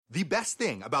The best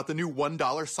thing about the new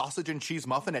 $1 sausage and cheese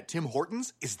muffin at Tim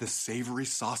Hortons is the savory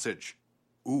sausage.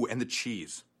 Ooh, and the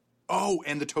cheese. Oh,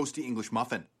 and the toasty English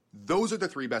muffin. Those are the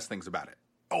three best things about it.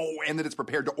 Oh, and that it's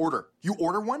prepared to order. You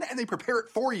order one and they prepare it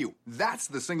for you. That's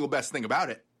the single best thing about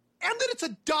it. And that it's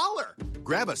 $1.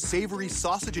 Grab a savory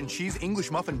sausage and cheese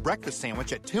English muffin breakfast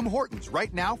sandwich at Tim Hortons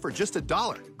right now for just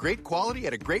 $1. Great quality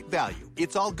at a great value.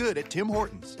 It's all good at Tim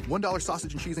Hortons. $1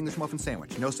 sausage and cheese English muffin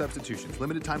sandwich. No substitutions.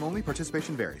 Limited time only.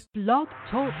 Participation varies. Blog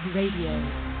Talk Radio.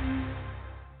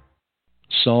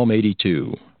 Psalm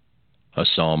 82, a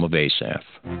psalm of Asaph.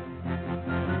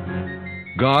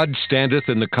 God standeth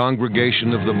in the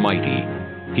congregation of the mighty.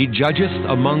 He judgeth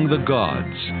among the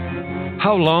gods.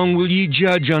 How long will ye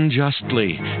judge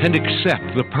unjustly, and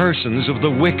accept the persons of the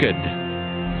wicked?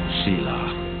 Selah.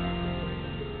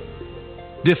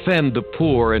 Defend the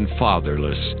poor and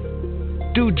fatherless.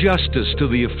 Do justice to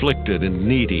the afflicted and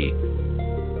needy.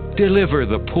 Deliver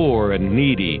the poor and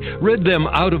needy. Rid them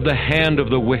out of the hand of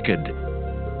the wicked.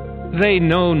 They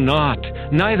know not,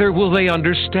 neither will they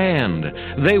understand.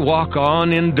 They walk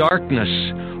on in darkness.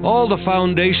 All the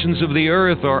foundations of the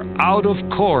earth are out of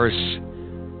course.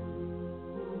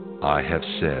 I have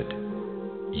said,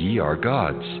 Ye are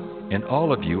gods, and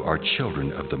all of you are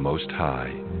children of the Most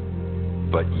High.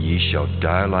 But ye shall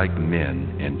die like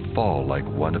men, and fall like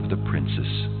one of the princes.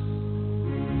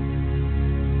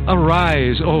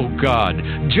 Arise, O God,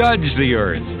 judge the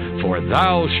earth, for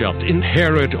thou shalt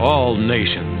inherit all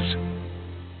nations.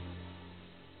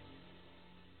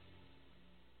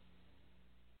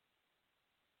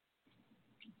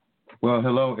 Well,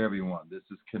 hello, everyone. This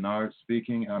is Kennard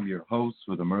speaking. I'm your host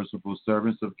for the Merciful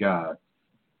Servants of God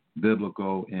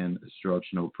Biblical and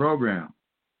Instructional Program.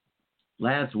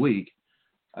 Last week,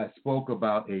 I spoke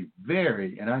about a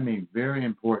very, and I mean very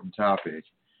important topic,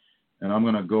 and I'm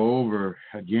going to go over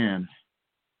again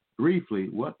briefly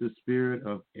what the spirit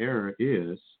of error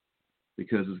is,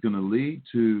 because it's going to lead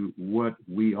to what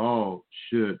we all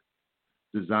should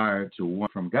desire to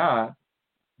want from God,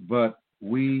 but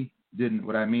we didn't.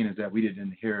 What I mean is that we didn't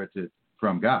inherit it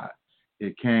from God.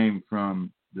 It came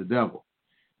from the devil.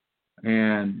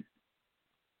 And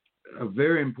a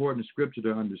very important scripture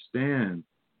to understand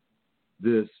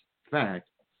this fact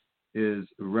is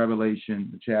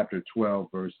Revelation chapter 12,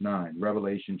 verse 9.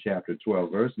 Revelation chapter 12,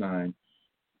 verse 9.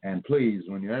 And please,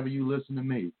 whenever you listen to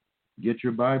me, get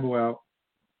your Bible out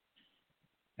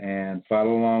and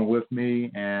follow along with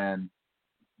me. And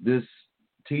this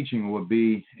teaching will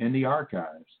be in the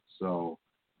archives. So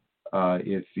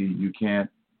if you can't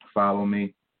follow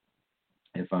me,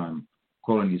 if I'm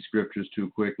quoting these scriptures too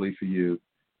quickly for you,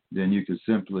 then you can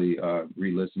simply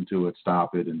re-listen to it,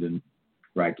 stop it, and then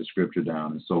write the scripture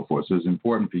down and so forth. So it's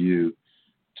important for you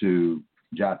to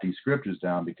jot these scriptures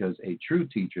down, because a true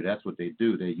teacher, that's what they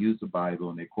do. They use the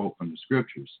Bible and they quote from the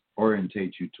scriptures,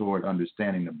 orientate you toward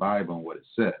understanding the Bible and what it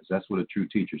says. That's what a true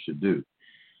teacher should do.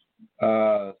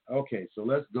 Okay, so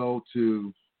let's go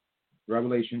to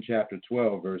Revelation chapter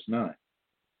 12, verse 9.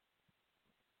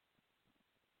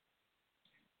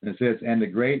 And it says, and the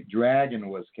great dragon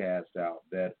was cast out,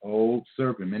 that old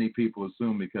serpent. Many people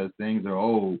assume because things are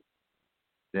old,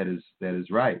 that is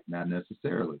right. Not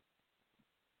necessarily.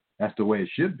 That's the way it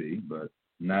should be, but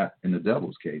not in the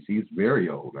devil's case. He's very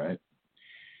old, right?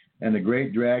 And the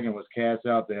great dragon was cast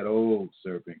out, that old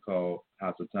serpent called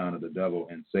Hasatan, the devil,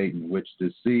 and Satan, which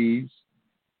deceives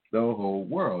the whole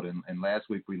world. And last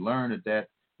week we learned that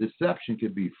deception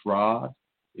could be fraud,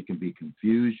 it can be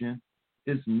confusion,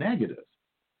 it's negative.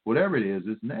 Whatever it is,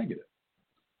 it's negative.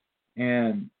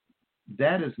 And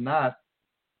that is not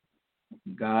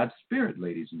God's spirit,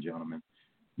 ladies and gentlemen.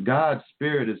 God's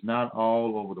spirit is not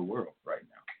all over the world right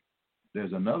now.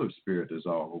 There's another spirit that's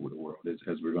all over the world,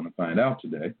 as we're going to find out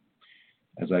today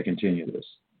as I continue this.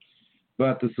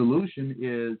 But the solution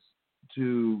is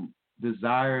to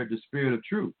desire the spirit of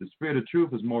truth. The spirit of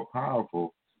truth is more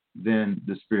powerful than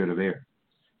the spirit of error,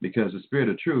 because the spirit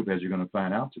of truth, as you're going to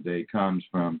find out today, comes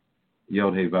from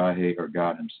Yod-Heh-Vah-Heh, or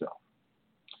God himself.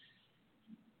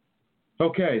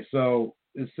 Okay, so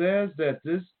it says that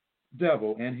this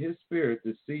devil and his spirit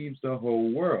deceives the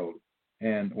whole world,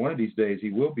 and one of these days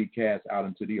he will be cast out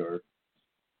into the earth,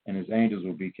 and his angels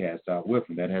will be cast out with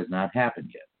him. That has not happened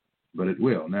yet, but it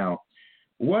will. Now,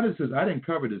 what is this? I didn't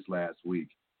cover this last week,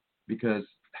 because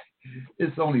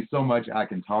it's only so much I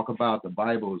can talk about. The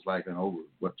Bible is like an over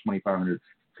 2,500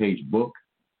 page book,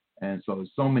 and so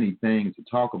there's so many things to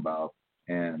talk about,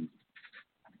 and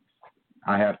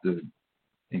I have to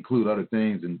include other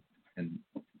things in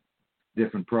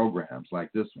different programs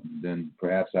like this one. Then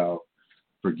perhaps I'll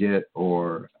forget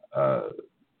or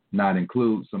not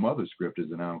include some other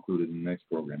scriptures, and I'll include it in the next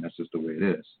program. That's just the way it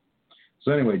is.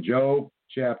 So anyway, Job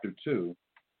chapter 2.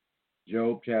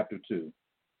 Job chapter 2.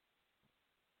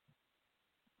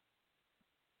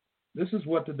 This is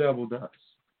what the devil does.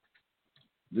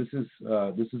 This is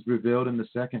revealed in the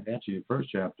first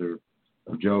chapter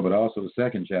of Job, but also the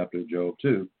second chapter of Job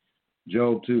 2.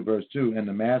 Job 2, verse 2, and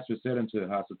the master said unto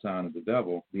Hasatan of the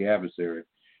devil, the adversary,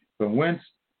 from where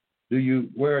are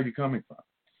you coming from?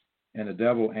 And the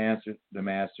devil answered the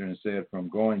master and said, from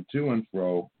going to and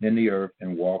fro in the earth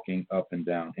and walking up and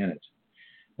down in it.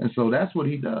 And so that's what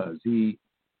he does. In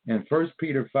 1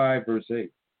 Peter 5, verse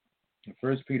 8, in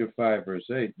 1 Peter 5, verse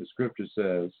 8, the scripture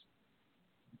says,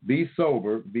 be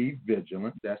sober, be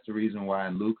vigilant. That's the reason why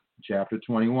in Luke chapter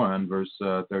 21, verse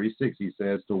 36, he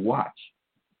says to watch.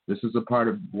 This is a part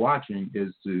of watching,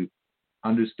 is to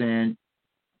understand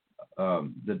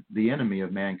the enemy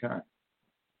of mankind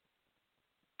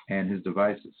and his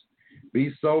devices.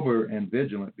 Be sober and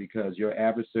vigilant, because your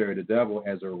adversary, the devil,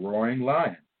 as a roaring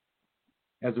lion,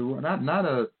 not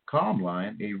a calm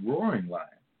lion, a roaring lion,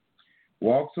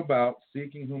 walks about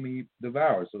seeking whom he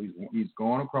devours. So he's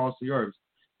going across the earth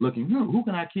looking, who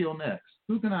can I kill next?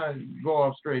 Who can I go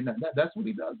off straight? That's what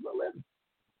he does for a living.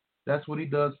 That's what he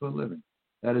does for a living.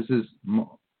 That is his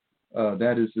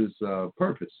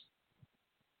purpose.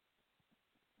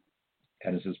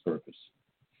 That is his purpose.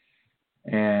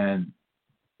 And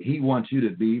he wants you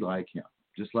to be like him,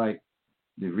 just like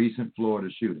the recent Florida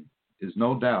shooting. There's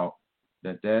no doubt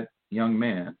that young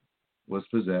man was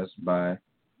possessed by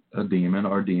a demon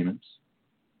or demons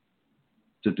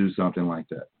to do something like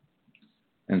that.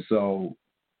 And so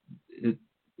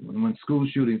when school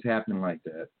shootings happen like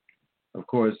that, of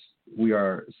course, we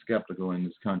are skeptical in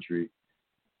this country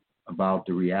about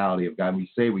the reality of God. We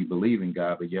say we believe in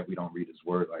God, but yet we don't read his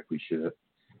word like we should.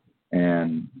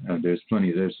 And there's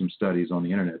some studies on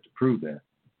the internet to prove that.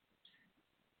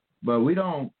 But we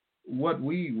joke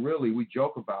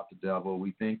about the devil.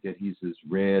 We think that he's this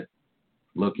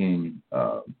red-looking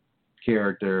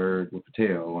character with a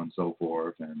tail and so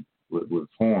forth, and with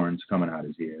horns coming out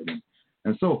his head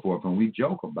and so forth. And we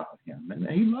joke about him. And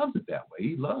he loves it that way.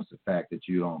 He loves the fact that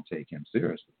you don't take him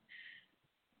seriously.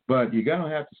 But you're going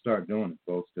to have to start doing it,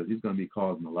 folks, because he's going to be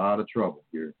causing a lot of trouble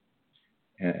here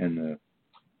in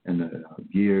the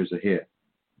years ahead.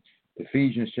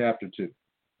 Ephesians chapter 2,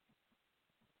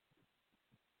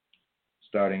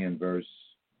 starting in verse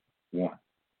 1.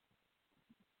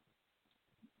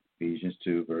 Ephesians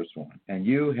 2, verse 1. And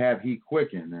you have he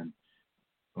quickened. And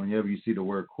whenever you see the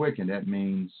word quicken, that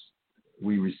means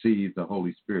we receive the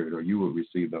Holy Spirit, or you will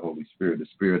receive the Holy Spirit, the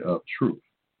Spirit of truth,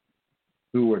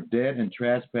 who were dead in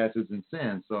trespasses and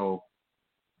sins. So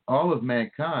all of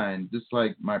mankind, just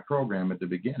like my program at the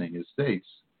beginning, it states,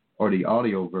 or the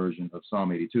audio version of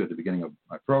Psalm 82 at the beginning of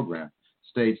my program,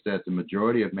 states that the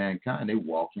majority of mankind, they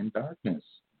walk in darkness.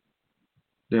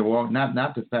 They walk, not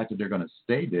the fact that they're going to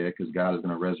stay there, because God is going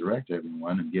to resurrect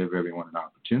everyone and give everyone an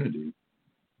opportunity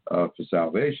for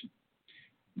salvation.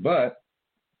 But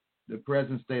the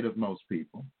present state of most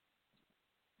people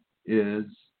is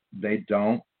they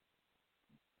don't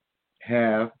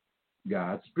have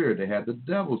God's spirit. They have the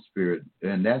devil's spirit,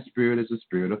 and that spirit is a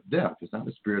spirit of death. It's not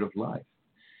a spirit of life.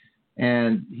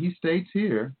 And he states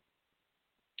here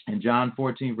in John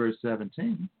 14, verse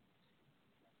 17,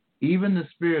 even the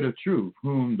Spirit of truth,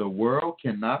 whom the world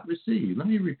cannot receive. Let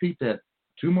me repeat that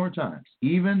 2 more times.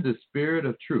 Even the Spirit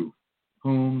of truth,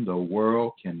 whom the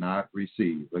world cannot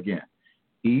receive. Again,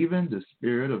 even the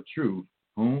Spirit of truth,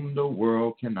 whom the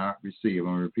world cannot receive. I'm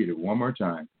going to repeat it 1 more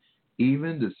time.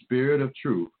 Even the Spirit of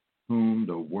truth, whom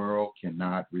the world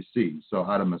cannot receive. So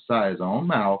out of Messiah's own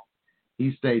mouth,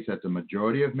 he states that the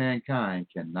majority of mankind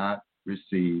cannot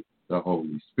receive the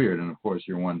Holy Spirit. And of course,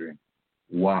 you're wondering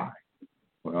why.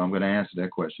 Well, I'm going to answer that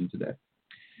question today.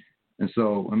 And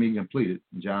so let me complete it.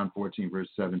 John 14, verse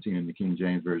 17 in the King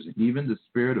James Version. Even the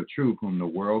Spirit of truth, whom the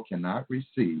world cannot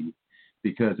receive,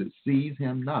 because it sees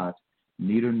him not,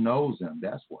 neither knows him.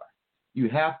 That's why. You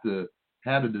have to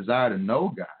have a desire to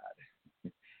know God.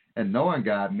 And knowing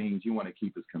God means you want to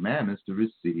keep his commandments to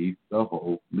receive the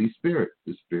Holy Spirit,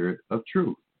 the Spirit of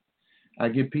truth. I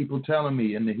get people telling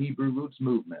me in the Hebrew Roots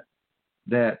movement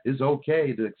that it's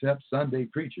okay to accept Sunday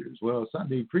preachers. Well, a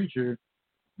Sunday preacher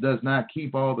does not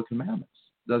keep all the commandments,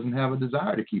 doesn't have a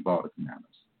desire to keep all the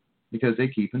commandments, because they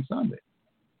keep in Sunday.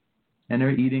 And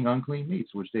they're eating unclean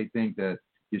meats, which they think that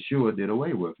Yeshua did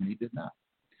away with, and he did not.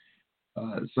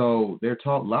 So they're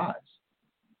taught lies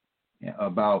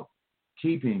about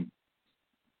keeping.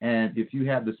 And if you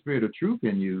have the Spirit of truth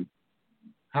in you,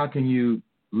 how can you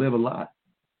live a lie?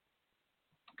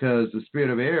 Because the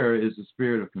spirit of error is the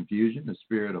spirit of confusion, the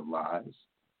spirit of lies.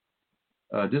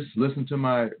 just listen to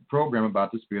my program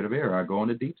about the spirit of error. I go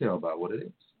into detail about what it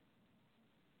is.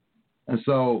 And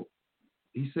so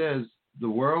he says the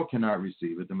world cannot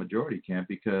receive it. The majority can't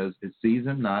because it sees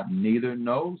him not, neither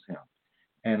knows him.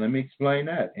 And let me explain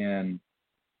that in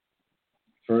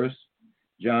 1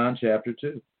 John chapter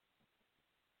 2.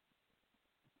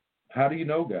 How do you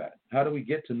know God? How do we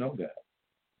get to know God?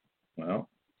 Well,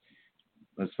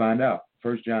 let's find out.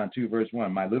 1 John 2, verse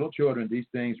 1. My little children, these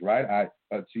things write I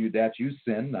to you that you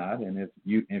sin not. And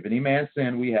if any man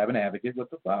sin, we have an advocate with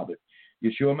the Father,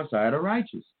 Yeshua Messiah the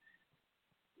righteous.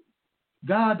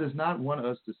 God does not want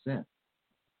us to sin.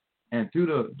 And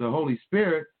through the Holy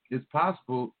Spirit, it's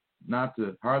possible not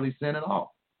to hardly sin at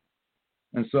all.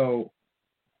 And so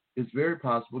it's very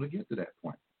possible to get to that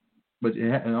point. But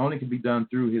it only can be done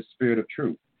through his spirit of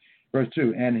truth. Verse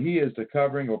 2, and he is the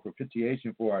covering or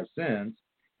propitiation for our sins,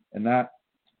 and not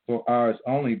for ours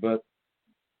only, but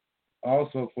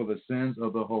also for the sins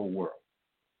of the whole world.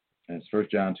 And it's 1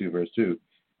 John 2, verse 2.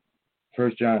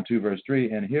 1 John 2, verse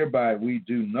 3, and hereby we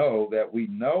do know that we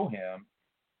know him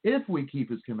if we keep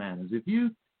his commandments. If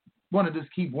you want to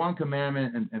just keep one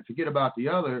commandment and forget about the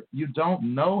other, you don't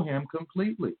know him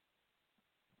completely.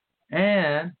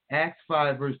 And Acts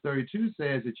 5, verse 32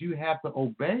 says that you have to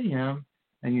obey him,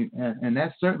 and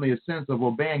that's certainly a sense of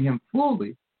obeying him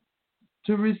fully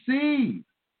to receive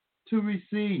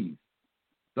the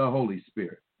Holy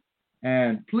Spirit.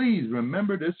 And please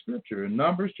remember this scripture in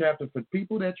Numbers chapter for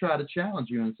people that try to challenge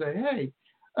you and say, hey,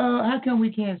 how come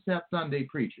we can't accept Sunday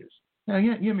preachers? Now,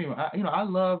 I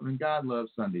love and God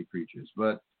loves Sunday preachers,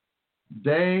 but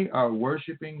they are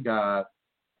worshiping God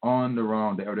on the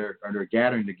wrong day, or they're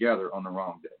gathering together on the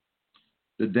wrong day.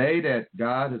 The day that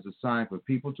God has assigned for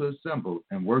people to assemble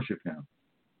and worship him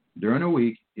during the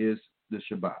week is the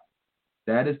Shabbat.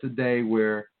 That is the day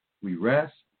where we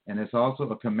rest, and it's also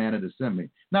a commanded assembly.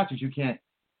 Not that you can't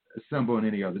assemble on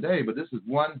any other day, but this is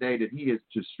one day that he has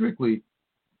just strictly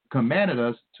commanded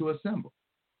us to assemble.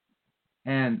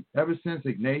 And ever since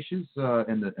Ignatius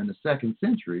in the 2nd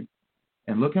century,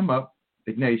 and look him up,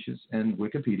 Ignatius in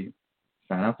Wikipedia,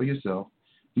 find out for yourself,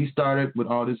 he started with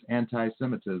all this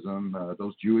anti-Semitism,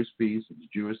 those Jewish feasts,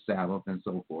 Jewish Sabbath, and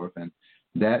so forth. And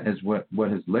that is what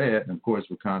has led, and of course,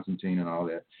 with Constantine and all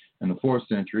that. In the 4th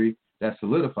century, that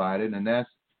solidified it, and that's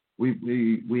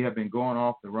we have been going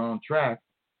off the wrong track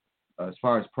as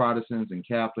far as Protestants and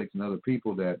Catholics and other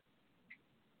people that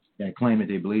claim that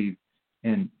they believe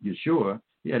in Yeshua.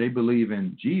 Yeah, they believe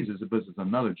in Jesus, but it's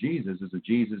another Jesus. It's a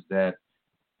Jesus that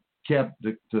kept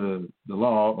the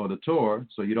law or the Torah,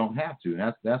 so you don't have to.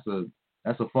 And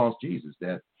that's a false Jesus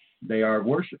that they are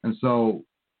worshiping. And so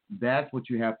that's what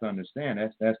you have to understand.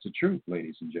 That's the truth,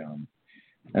 ladies and gentlemen.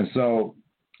 And so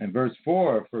in verse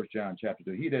 4 of 1 John chapter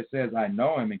 2, he that says, I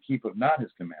know him and keepeth not his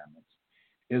commandments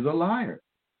is a liar.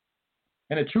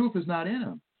 And the truth is not in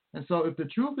him. And so if the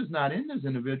truth is not in this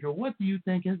individual, what do you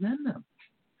think is in them?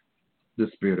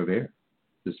 The spirit of error.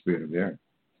 The spirit of error.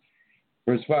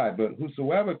 Verse 5, but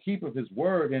whosoever keepeth his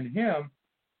word, in him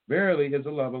verily is the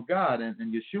love of God.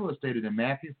 And Yeshua stated in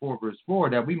Matthew 4, verse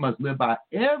 4, that we must live by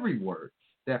every word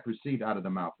that proceeds out of the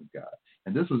mouth of God.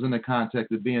 And this was in the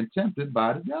context of being tempted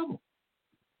by the devil.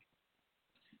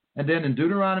 And then in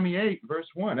Deuteronomy 8, verse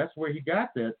 1, that's where he got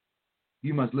that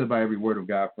you must live by every word of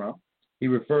God from. He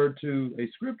referred to a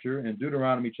scripture in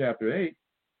Deuteronomy chapter 8,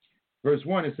 verse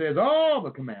 1. It says, all the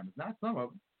commandments, not some of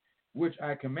them, which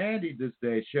I command thee this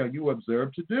day shall you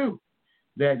observe to do,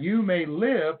 that you may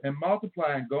live and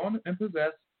multiply and go and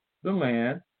possess the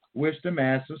land which the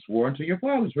master swore unto your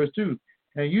fathers. Verse 2,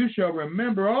 and you shall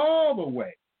remember all the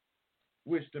way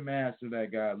which the master thy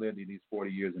God led thee these 40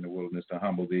 years in the wilderness to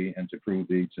humble thee and to prove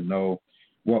thee, to know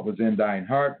what was in thine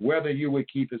heart, whether you would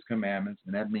keep his commandments.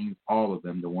 And that means all of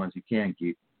them, the ones you can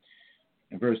keep.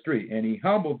 In verse 3, and he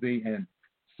humbled thee and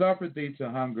suffered thee to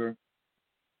hunger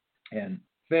and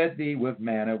fed thee with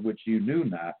manna which you knew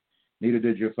not, neither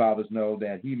did your fathers know,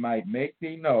 that he might make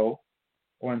thee know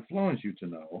or influence you to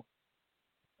know.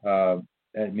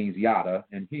 That means yada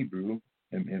in Hebrew.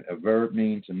 And a verb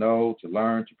means to know, to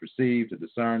learn, to perceive, to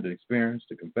discern, to experience,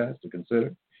 to confess, to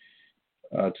consider,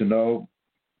 to know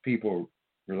people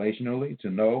relationally, to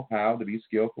know how to be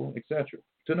skillful, etc.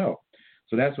 To know.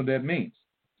 So that's what that means.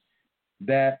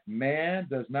 That man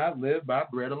does not live by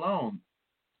bread alone.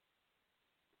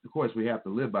 Of course, we have to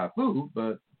live by food,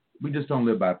 but we just don't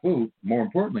live by food. More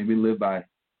importantly, we live by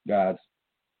God's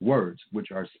words,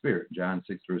 which are spirit. John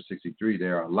 6, verse 63, they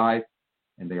are life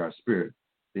and they are spirit.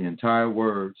 The entire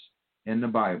words in the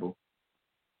Bible,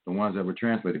 the ones that were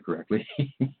translated correctly,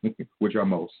 which are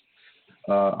most,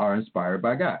 are inspired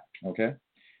by God. Okay?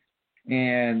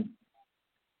 And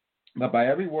But by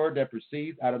every word that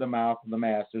proceeds out of the mouth of the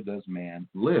master does man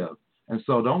live. And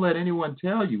so don't let anyone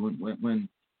tell you when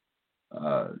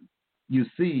you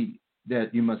see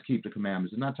that you must keep the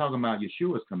commandments. It's not talking about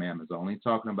Yeshua's commandments only. It's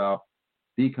talking about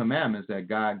the commandments that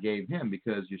God gave him,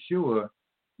 because Yeshua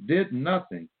did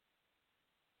nothing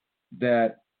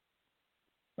that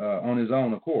on his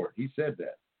own accord. He said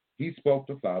that. He spoke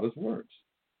the Father's words.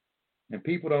 And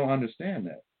people don't understand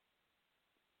that.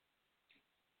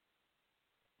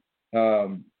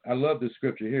 I love this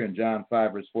scripture here in John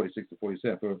 5, verse 46 to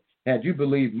 47. For had you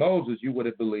believed Moses, you would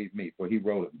have believed me, for he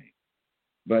wrote of me.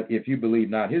 But if you believe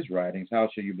not his writings, how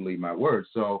shall you believe my words?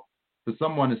 So for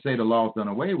someone to say the law is done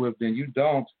away with, then you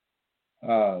don't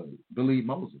believe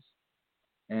Moses.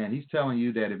 And he's telling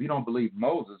you that if you don't believe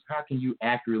Moses, how can you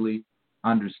accurately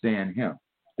understand him?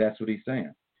 That's what he's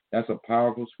saying. That's a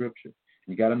powerful scripture.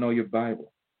 You got to know your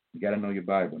Bible. You got to know your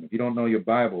Bible. And if you don't know your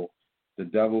Bible, the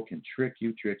devil can trick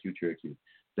you.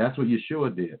 That's what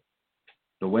Yeshua did.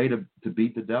 The way to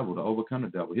beat the devil, to overcome the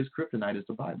devil, his kryptonite is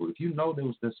the Bible. If you know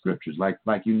those scriptures, like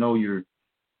you know your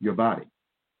body,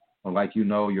 or like you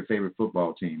know your favorite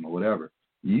football team or whatever,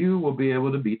 you will be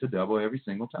able to beat the devil every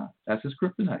single time. That's his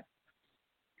kryptonite.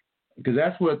 Because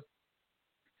that's what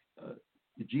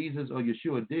Jesus or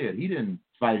Yeshua did. He didn't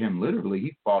fight him literally.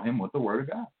 He fought him with the word of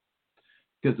God.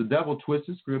 Because the devil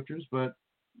twisted scriptures, but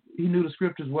he knew the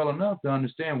scriptures well enough to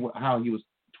understand how he was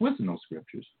twisting those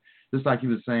scriptures. Just like he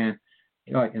was saying,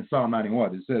 like in Psalm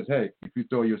 91, it says, hey, if you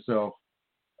throw yourself,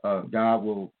 God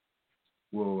will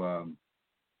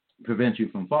prevent you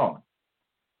from falling.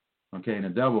 Okay, and the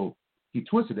devil, he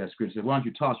twisted that scripture. Said, why don't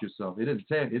you toss yourself? It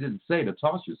didn't say to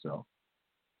toss yourself.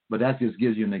 But that just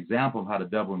gives you an example of how the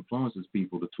devil influences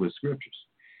people to twist scriptures.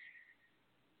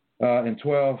 In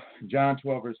John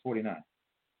 12, verse 49.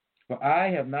 For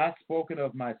I have not spoken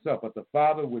of myself, but the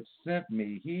Father which sent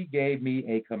me, he gave me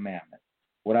a commandment,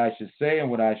 what I should say and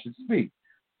what I should speak.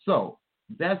 So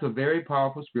that's a very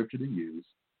powerful scripture to use.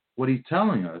 What he's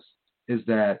telling us is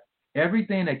that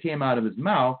everything that came out of his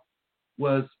mouth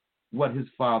was what his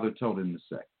Father told him to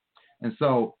say. And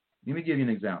so let me give you an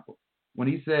example. When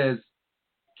he says,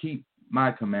 keep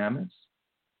my commandments,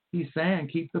 he's saying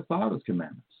keep the Father's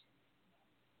commandments.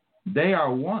 They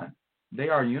are one. They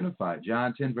are unified.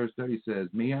 John 10, verse 30 says,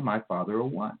 me and my Father are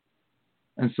one.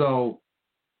 And so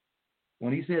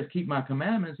when he says keep my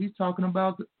commandments, he's talking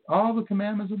about all the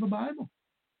commandments of the Bible,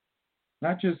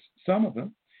 not just some of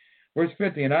them. Verse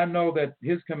 50, and I know that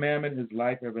his commandment is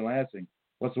life everlasting.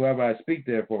 Whatsoever I speak,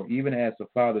 therefore, even as the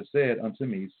Father said unto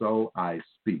me, so I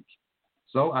speak.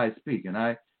 So I speak. And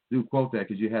I do quote that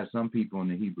because you have some people in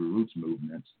the Hebrew roots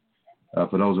movement.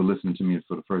 For those who are listening to me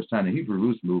for the first time, the Hebrew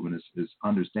roots movement is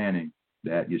understanding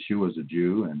that Yeshua is a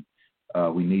Jew,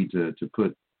 and we need to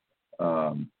put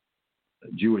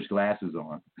Jewish glasses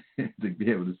on to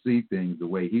be able to see things the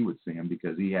way he would see them,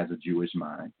 because he has a Jewish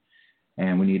mind.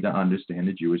 And we need to understand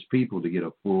the Jewish people to get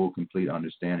a full, complete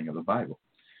understanding of the Bible.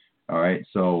 All right,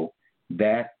 so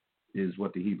that is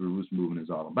what the Hebrew roots movement is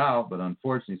all about. But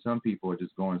unfortunately, some people are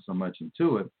just going so much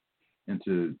into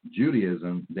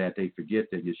Judaism, that they forget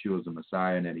that Yeshua is the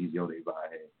Messiah and that he's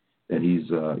Yod-Heh-Vah-Heh, that he's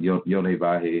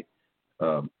Yod-Heh-Vah-Heh,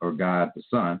 or God the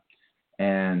Son.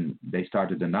 And they start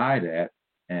to deny that,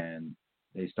 and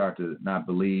they start to not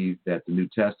believe that the New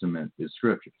Testament is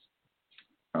scriptures.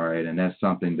 All right, and that's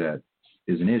something that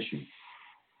is an issue.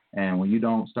 And when you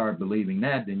don't start believing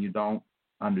that, then you don't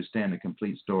understand the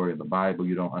complete story of the Bible.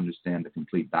 You don't understand the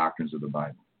complete doctrines of the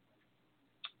Bible.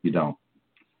 You don't.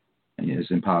 And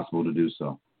it's impossible to do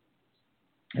so.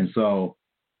 And so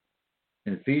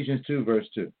in Ephesians 2, verse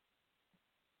 2,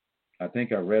 I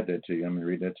think I read that to you. I'm going to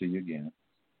read that to you again.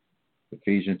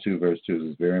 Ephesians 2, verse 2. This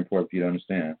is very important for you to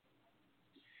understand.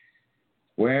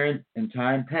 Where in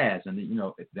time past, and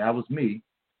that was me.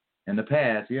 In the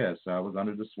past, yes, I was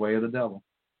under the sway of the devil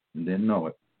and didn't know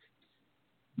it.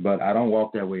 But I don't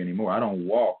walk that way anymore. I don't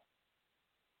walk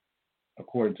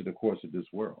according to the course of this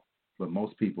world. But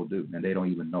most people do, and they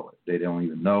don't even know it. They don't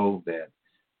even know that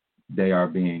they are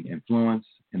being influenced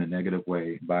in a negative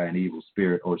way by an evil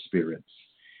spirit or spirits.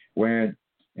 Where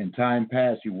in time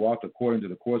past you walked according to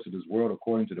the course of this world,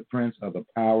 according to the prince of the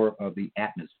power of the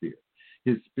atmosphere.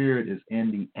 His spirit is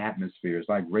in the atmosphere. It's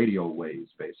like radio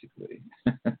waves, basically.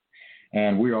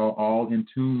 And we are all in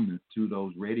tune to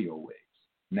those radio waves,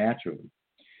 naturally.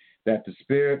 That the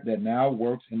spirit that now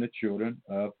works in the children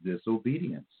of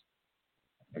disobedience.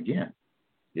 Again,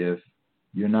 if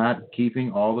you're not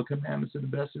keeping all the commandments to the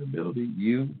best of your ability,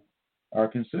 you are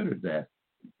considered that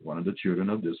one of the children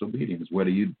of disobedience, whether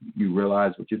you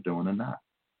realize what you're doing or not.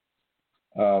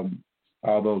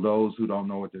 Although those who don't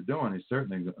know what they're doing, they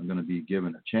certainly are going to be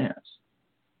given a chance.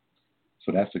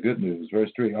 So that's the good news.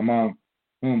 Verse 3, among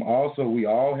whom also we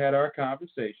all had our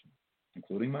conversation,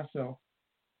 including myself.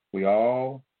 We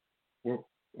all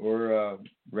were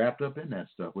wrapped up in that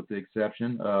stuff, with the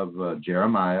exception of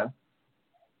Jeremiah,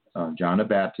 John the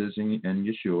Baptist, and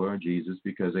Yeshua, Jesus,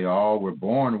 because they all were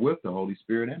born with the Holy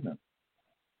Spirit in them,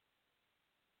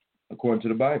 according to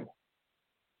the Bible.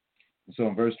 So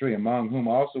in verse 3, among whom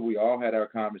also we all had our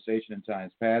conversation in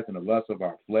times past in the lust of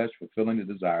our flesh, fulfilling the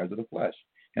desires of the flesh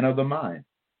and of the mind.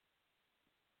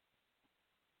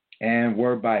 And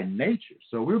were by nature,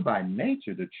 so we're by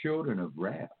nature the children of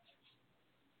wrath.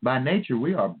 By nature,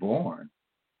 we are born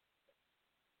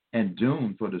and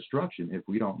doomed for destruction if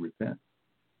we don't repent.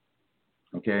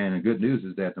 Okay, and the good news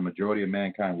is that the majority of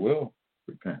mankind will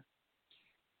repent.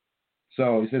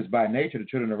 So he says, by nature, the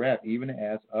children of wrath, even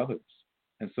as others.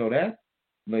 And so that,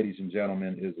 ladies and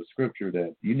gentlemen, is a scripture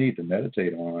that you need to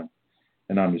meditate on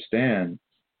and understand.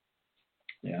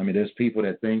 Yeah, I mean, there's people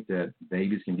that think that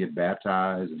babies can get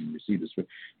baptized and receive the Spirit.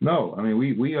 No, I mean,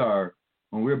 we are,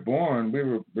 when we're born,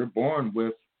 we're born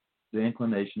with the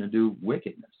inclination to do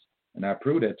wickedness. And I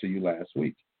proved that to you last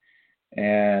week.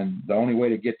 And the only way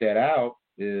to get that out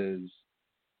is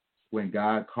when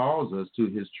God calls us to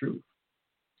his truth.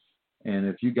 And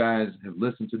if you guys have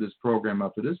listened to this program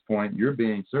up to this point, you're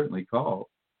being certainly called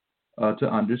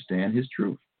to understand his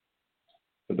truth.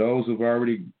 For those who've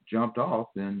already jumped off,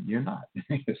 then you're not.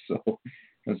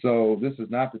 So this is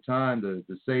not the time to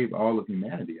save all of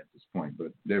humanity at this point,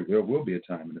 but there will be a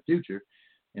time in the future.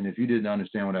 And if you didn't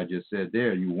understand what I just said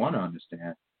there, you want to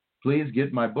understand, please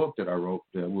get my book that I wrote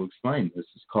that will explain this.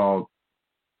 It's called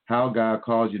How God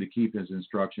Calls You to Keep His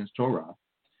Instructions, Torah.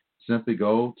 Simply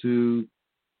go to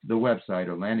the website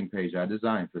or landing page I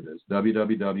designed for this,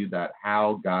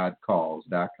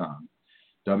 www.howgodcalls.com,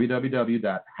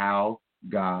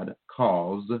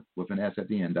 www.howgodcalls, with an S at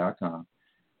the end.com.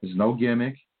 There's no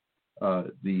gimmick.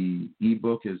 The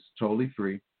ebook is totally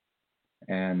free.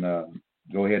 And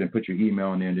go ahead and put your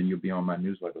email in there, and then you'll be on my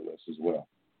newsletter list as well.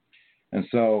 And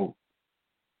so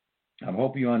I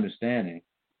hope you're understanding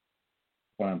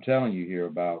what I'm telling you here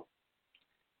about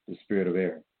the spirit of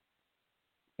error.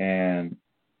 And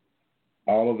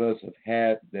all of us have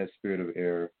had that spirit of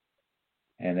error,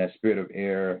 and that spirit of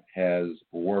error has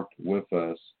worked with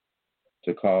us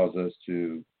to cause us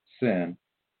to sin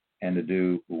and to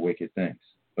do wicked things,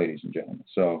 ladies and gentlemen.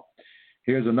 So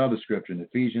here's another scripture in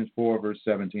Ephesians 4, verse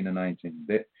 17 and 19.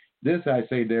 This I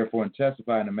say, therefore, and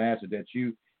testify in the Master, that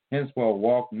you henceforth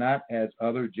walk not as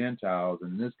other Gentiles.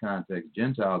 In this context,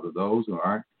 Gentiles are those who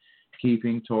aren't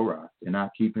keeping Torah. They're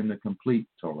not keeping the complete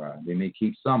Torah. They may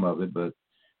keep some of it, but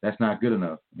that's not good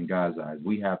enough in God's eyes.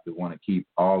 We have to want to keep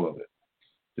all of it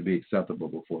to be acceptable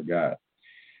before God.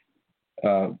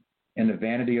 In the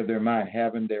vanity of their mind,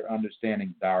 having their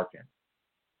understanding darkened,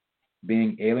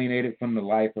 being alienated from the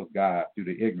life of God through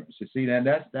the ignorance. You see,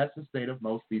 that's the state of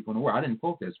most people in the world. I didn't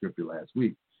quote that scripture last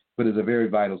week, but it's a very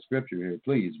vital scripture here.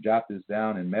 Please jot this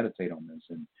down and meditate on this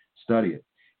and study it.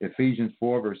 Ephesians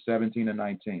 4, verse 17 and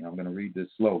 19. I'm going to read this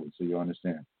slowly so you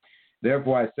understand.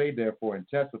 Therefore I say, therefore, and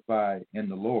testify in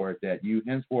the Lord, that you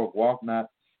henceforth walk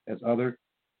not as other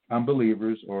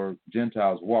unbelievers or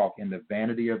Gentiles walk, in the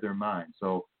vanity of their mind.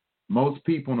 So most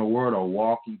people in the world are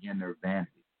walking in their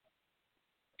vanity.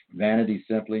 Vanity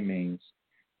simply means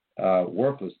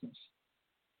worthlessness.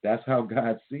 That's how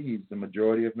God sees the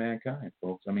majority of mankind,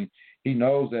 folks. I mean, he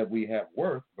knows that we have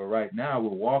worth, but right now we're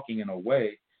walking in a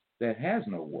way that has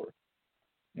no worth.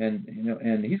 And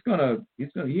and he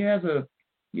has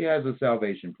a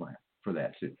salvation plan for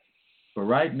that too. But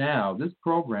right now, this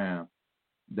program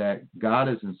that God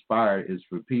has inspired is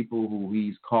for people who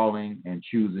he's calling and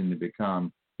choosing to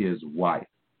become his wife.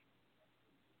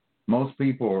 Most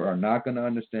people are not going to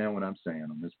understand what I'm saying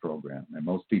on this program, and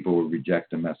most people will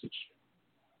reject the message.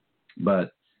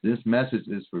 But this message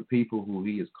is for people who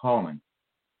he is calling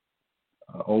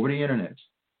over the internet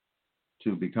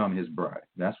to become his bride.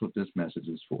 That's what this message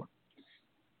is for.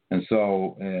 And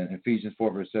so in Ephesians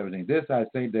 4, verse 17, this I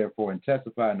say, therefore, and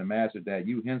testify in the Master, that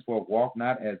you henceforth walk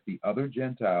not as the other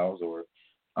Gentiles or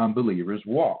unbelievers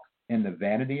walk, in the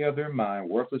vanity of their mind,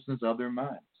 worthlessness of their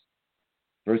minds.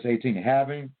 Verse 18,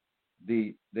 having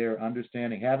the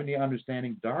understanding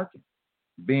darkened,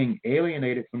 being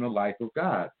alienated from the life of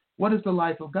God. What is the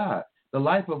life of God? The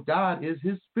life of God is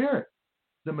his spirit.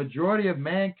 The majority of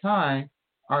mankind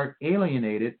are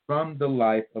alienated from the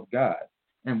life of God.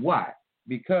 And why?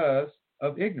 Because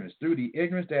of ignorance, through the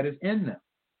ignorance that is in them.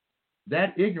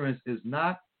 That ignorance is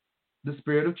not the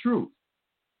spirit of truth.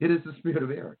 It is the spirit of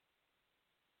error.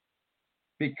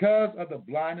 Because of the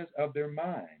blindness of their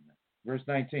mind. Verse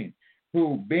 19.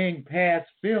 who, being past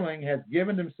feeling, have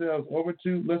given themselves over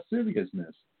to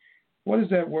lasciviousness. What does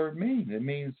that word mean? It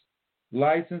means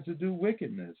license to do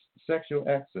wickedness, sexual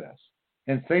excess,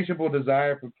 insatiable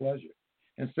desire for pleasure.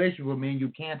 Insatiable means you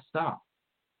can't stop.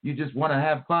 You just want to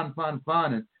have fun,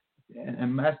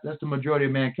 and that's the majority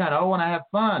of mankind. I want to have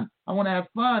fun. I want to have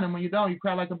fun, and when you don't, you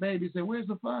cry like a baby. You say, "Where's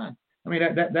the fun?" I mean,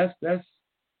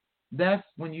 that's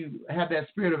when you have that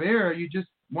spirit of error. You just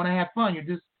want to have fun. You're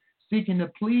just seeking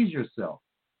to please yourself.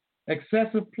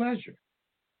 Excessive pleasure.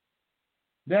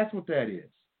 That's what that is.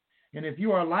 And if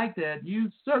you are like that, you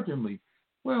certainly,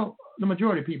 well, the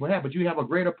majority of people have, but you have a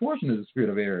greater portion of the spirit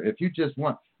of error. If you just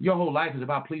want, your whole life is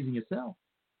about pleasing yourself.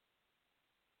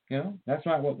 You know, that's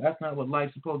not what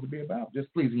life's supposed to be about,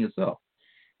 just pleasing yourself.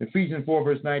 Ephesians 4,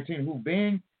 verse 19, who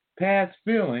being past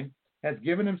feeling has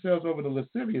given themselves over to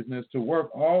lasciviousness to work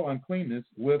all uncleanness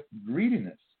with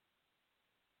greediness.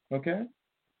 Okay?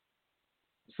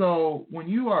 So when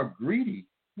you are greedy,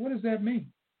 what does that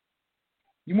mean?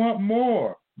 You want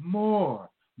more.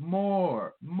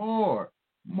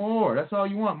 That's all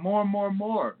you want,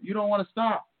 more. You don't want to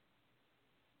stop.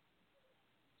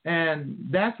 And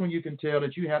that's when you can tell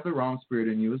that you have the wrong spirit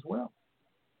in you as well.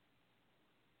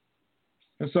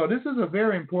 And so this is a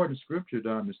very important scripture to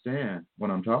understand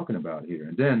what I'm talking about here.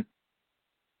 And then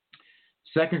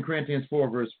 2 Corinthians 4,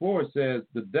 verse 4 says,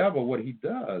 the devil, what he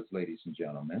does, ladies and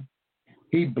gentlemen,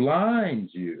 he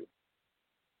blinds you.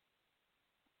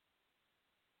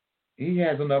 He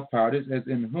has enough power, as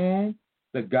in whom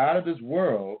the God of this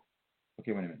world,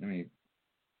 okay, wait a minute,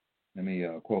 let me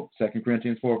quote 2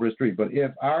 Corinthians 4, verse 3. But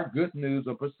if our good news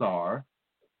of Basar,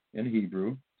 in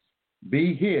Hebrew,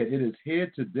 be hid, it is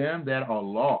hid to them that are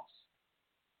lost.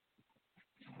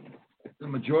 The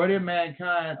majority of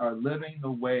mankind are living the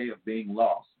way of being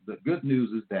lost. The good news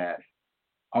is that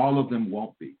all of them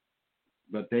won't be,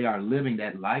 but they are living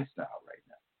that lifestyle right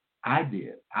now.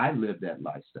 I lived that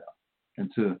lifestyle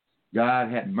until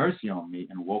God had mercy on me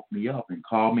and woke me up and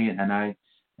called me, and I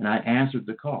answered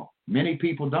the call. Many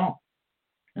people don't,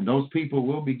 and those people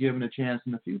will be given a chance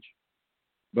in the future.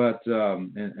 But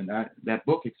that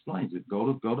book explains it. Go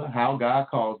to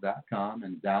howgodcalls.com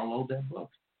and download that book.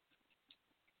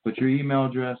 Put your email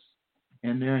address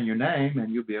in there and your name,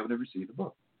 and you'll be able to receive the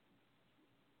book.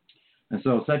 And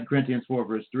so 2 Corinthians 4,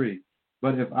 verse 3,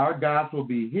 but if our gospel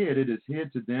be hid, it is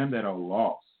hid to them that are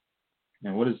lost.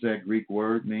 And what does that Greek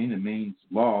word mean? It means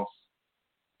lost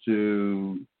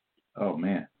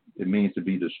it means to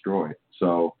be destroyed.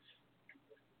 So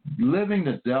living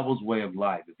the devil's way of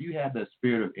life, if you have that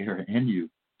spirit of error in you,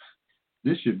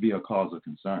 this should be a cause of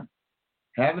concern.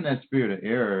 Having that spirit of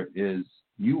error is,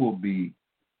 you will be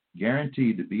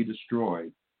guaranteed to be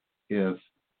destroyed if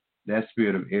that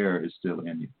spirit of error is still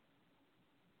in you.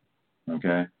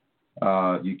 Okay?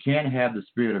 You can't have the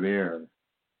spirit of error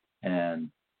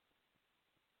and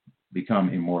become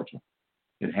immortal.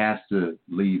 It has to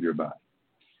leave your body.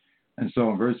 And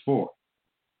so in verse 4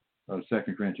 of 2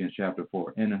 Corinthians chapter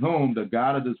 4, in whom the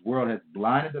God of this world has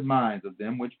blinded the minds of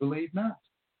them which believe not.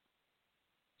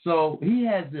 So he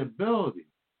has the ability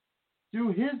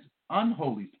through his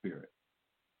unholy spirit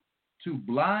to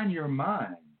blind your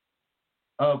mind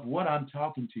of what I'm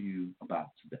talking to you about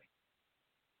today.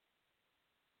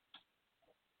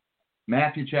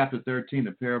 Matthew chapter 13,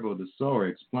 the parable of the sower,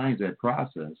 explains that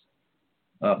process.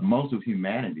 Most of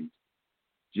humanity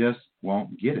just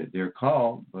won't get it. They're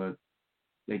called, but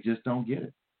they just don't get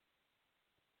it.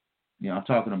 You know, I'm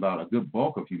talking about a good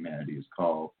bulk of humanity is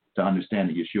called to understand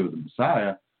that Yeshua is the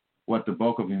Messiah. What the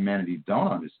bulk of humanity don't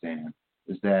understand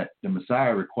is that the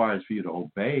Messiah requires for you to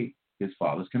obey his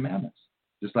Father's commandments,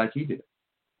 just like he did.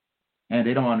 And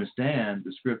they don't understand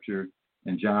the scripture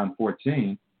in John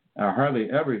 14. I hardly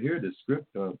ever hear this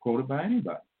script quoted by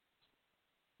anybody,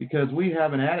 because we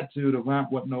have an attitude of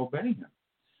not wanting to obey him.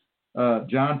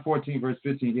 John 14, verse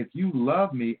 15, if you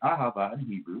love me, ahava in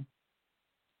Hebrew,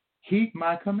 keep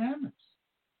my commandments.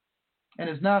 And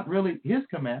it's not really his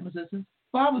commandments, it's his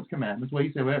Father's commandments. Well,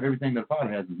 he said, well, everything that the Father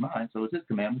has is mine, so it's his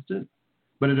commandments too.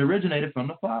 But it originated from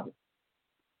the Father.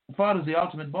 The Father's the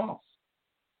ultimate boss,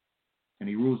 and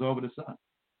he rules over the Son,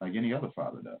 like any other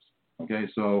father does. Okay,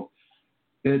 so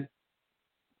that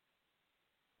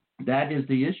is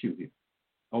the issue here.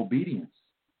 Obedience,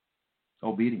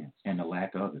 and the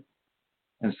lack of it.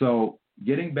 And so,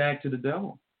 getting back to the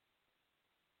devil,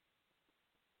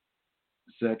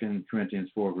 2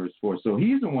 Corinthians 4, verse 4. So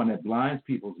he's the one that blinds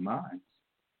people's minds.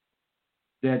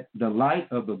 That the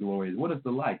light of the glory, what is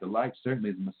the light? The light certainly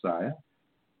is Messiah.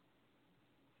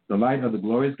 The light of the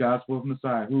glorious gospel of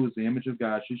Messiah, who is the image of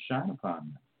God, should shine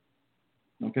upon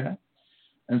them. Okay?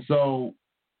 And so,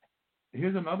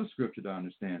 here's another scripture to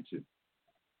understand too.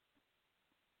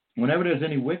 whenever there's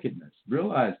any wickedness,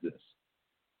 realize this.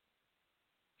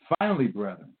 Finally,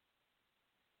 brethren,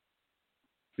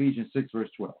 Ephesians 6, verse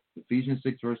 12. Ephesians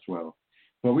 6, verse 12.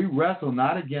 For we wrestle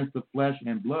not against the flesh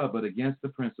and blood, but against the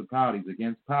principalities,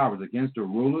 against powers, against the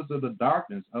rulers of the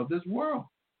darkness of this world.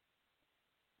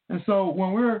 And so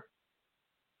when we're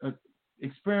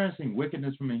experiencing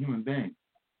wickedness from a human being,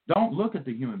 don't look at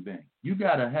the human being. You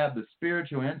got to have the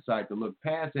spiritual insight to look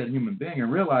past that human being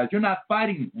and realize you're not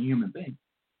fighting a human being.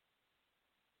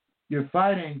 You're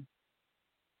fighting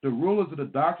the rulers of the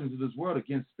darkness of this world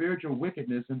against spiritual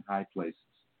wickedness in high places.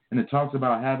 And it talks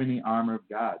about having the armor of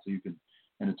God. So you can,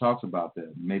 and it talks about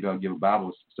that. Maybe I'll give a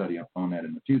Bible study on that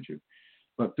in the future.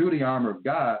 But through the armor of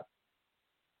God,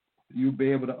 you'll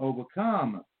be able to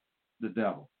overcome the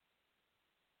devil.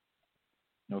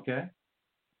 Okay?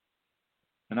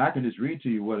 And I can just read to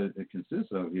you what it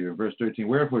consists of here. Verse 13,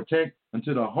 wherefore take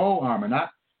unto the whole armor, not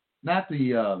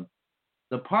the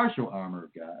partial armor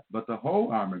of God, but the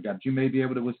whole armor of God, that you may be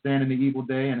able to withstand in the evil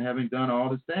day, and having done all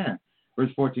to stand.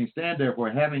 Verse 14, stand therefore,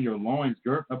 having your loins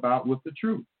girt about with the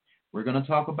truth. We're going to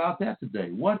talk about that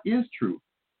today. What is truth?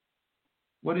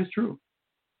 What is truth?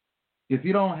 If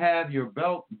you don't have your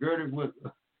belt girded with,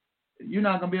 you're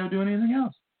not going to be able to do anything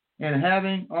else. And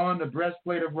having on the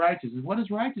breastplate of righteousness. What is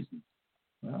righteousness?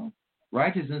 Well,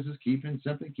 righteousness is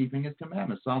simply keeping his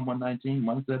commandments. Psalm 119,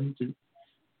 172.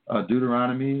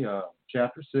 Deuteronomy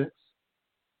chapter 6.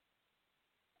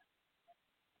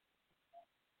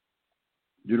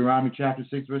 Deuteronomy chapter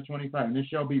 6, verse 25. And this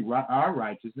shall be our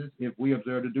righteousness if we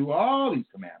observe to do all these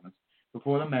commandments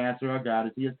before the Master our God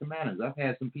as he has commanded us. I've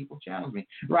had some people challenge me.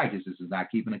 Righteousness is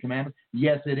not keeping the commandments.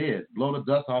 Yes, it is. Blow the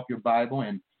dust off your Bible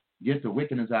and get the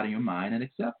wickedness out of your mind and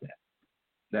accept that.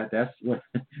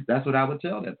 That's what I would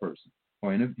tell that person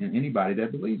or anybody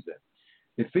that believes that.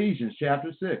 Ephesians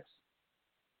chapter 6.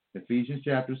 Ephesians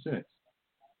chapter 6. It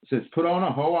says, put on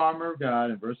a whole armor of God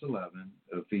in verse 11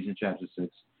 of Ephesians chapter 6,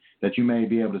 that you may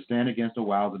be able to stand against the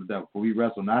wiles of the devil. For we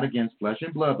wrestle not against flesh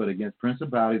and blood, but against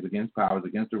principalities, against powers,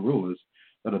 against the rulers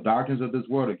of the darkness of this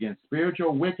world, against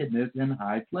spiritual wickedness in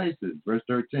high places. Verse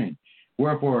 13.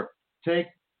 Wherefore, take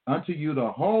unto you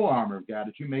the whole armor of God,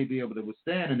 that you may be able to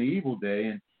withstand in the evil day,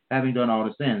 and having done all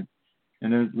to stand.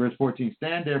 And then verse 14,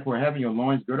 stand therefore, having your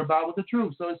loins girt about with the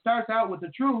truth. So it starts out with the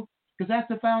truth, because that's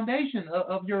the foundation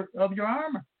of your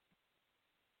armor.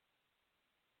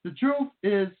 The truth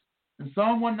is, in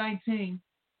Psalm 119,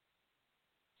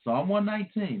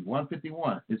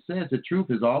 151, it says the truth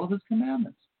is all of his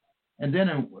commandments. And then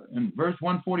in verse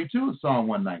 142 of Psalm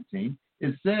 119,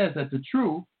 it says that the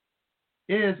truth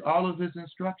is all of his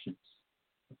instructions.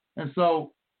 And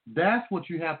so that's what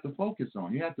you have to focus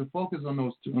on. You have to focus on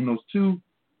those two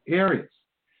areas.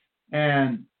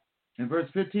 And in verse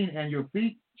 15, and your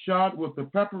feet shod with the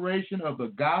preparation of the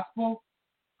gospel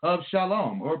of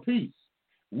shalom, or peace.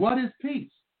 What is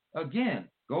peace? Again,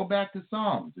 go back to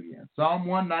Psalms again. Psalm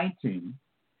 119,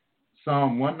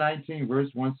 verse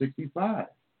 165.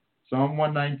 Psalm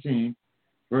 119,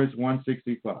 verse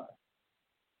 165.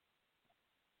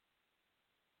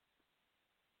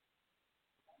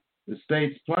 It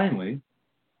states plainly,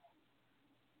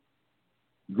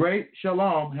 great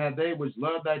shalom have they which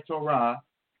love thy Torah,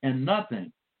 and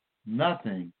nothing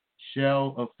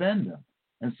shall offend them.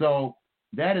 And so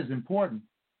that is important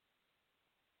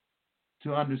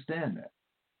to understand that.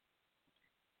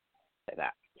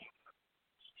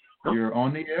 You're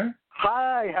on the air?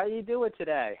 Hi, how you doing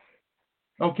today?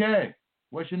 Okay.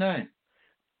 What's your name?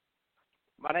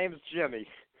 My name's Jimmy.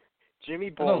 Jimmy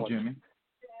Boland. Hello, Jimmy.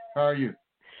 How are you?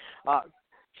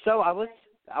 So I want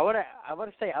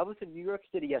to say I was in New York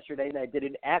City yesterday, and I did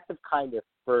an act of kindness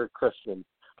for Christians.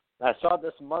 I saw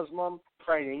this Muslim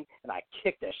praying, and I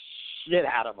kicked the shit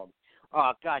out of him.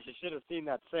 Oh, gosh, you should have seen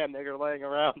that Sam nigger laying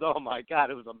around. Oh, my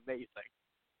God, it was amazing.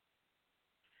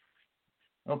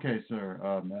 Okay, sir.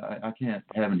 I can't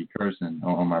have any cursing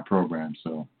on my program,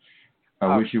 so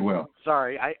I wish you well.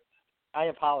 Sorry, I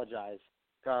apologize.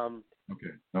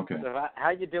 Okay. So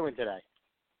how you doing today?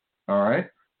 All right.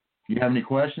 You have any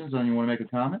questions, or you want to make a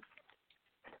comment?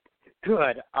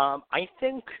 Good. I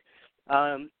think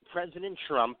President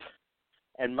Trump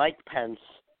and Mike Pence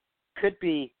could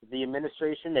be the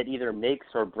administration that either makes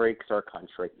or breaks our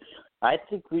country. I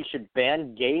think we should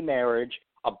ban gay marriage,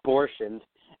 abortions,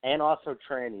 and also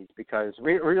trannies, because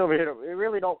we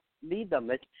really don't need them.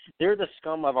 They're the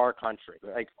scum of our country.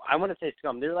 Like, I want to say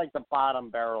scum. They're like the bottom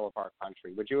barrel of our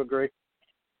country. Would you agree?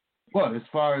 Well, as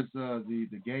far as the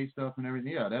gay stuff and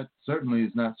everything, yeah, that certainly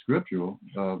is not scriptural,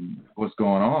 what's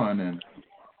going on. And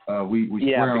we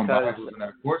swear on Bibles in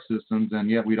our court systems, and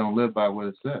yet we don't live by what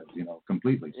it says,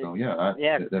 completely. So,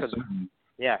 that's certainly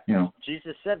Yeah. You know.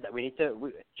 Jesus said that we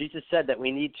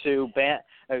need to ban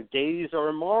gays are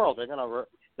immoral.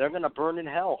 They're gonna burn in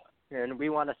hell, and we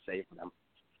want to save them.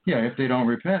 Yeah, if they don't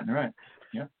repent, right?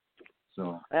 Yeah.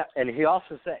 So. Yeah, and he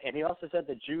also said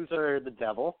the Jews are the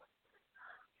devil.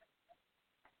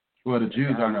 Well, the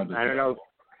Jews are not the devil. I don't know.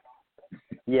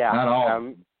 Yeah. Not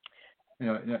all.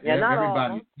 Not everybody, all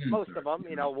of them. Most of them.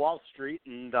 Wall Street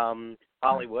and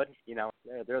Hollywood.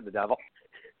 They're the devil.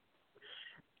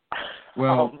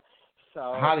 Well, so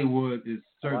Hollywood is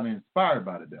certainly inspired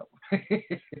by the devil.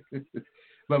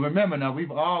 But remember, now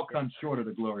we've all come short of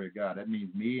the glory of God. That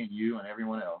means me and you and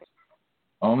everyone else.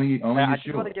 Only I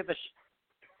just want to give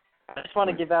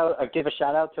a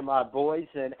shout out to my boys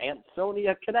in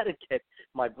Ansonia, Connecticut.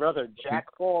 My brother Jack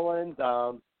Folland.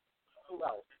 Who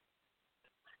else?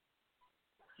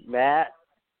 Matt.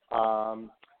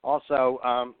 Also,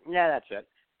 that's it.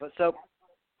 But so,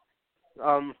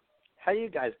 how you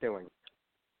guys doing?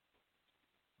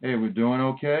 Hey, we're doing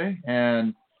okay,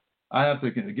 and I have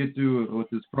to get through with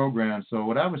this program. So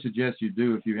what I would suggest you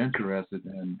do, if you're interested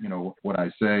in, what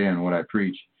I say and what I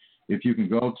preach, if you can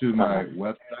go to my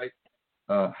website,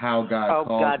 howgodcalls.com.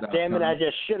 Oh, God damn it, I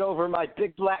just shit over my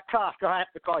big black cock. I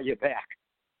have to call you back.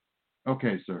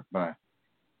 Okay, sir. Bye.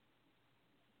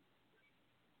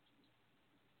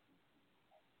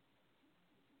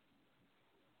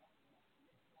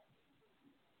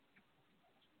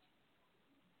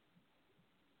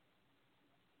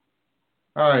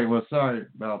 All right. Well, sorry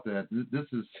about that. This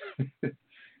is,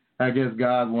 I guess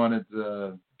God wanted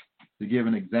to give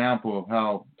an example of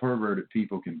how perverted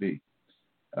people can be.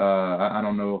 I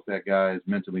don't know if that guy is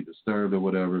mentally disturbed or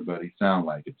whatever, but he sounds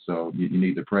like it. So you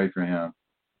need to pray for him.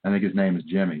 I think his name is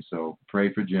Jimmy. So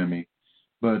pray for Jimmy.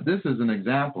 But this is an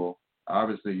example.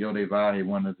 Obviously, Yodevahi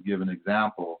wanted us to give an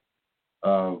example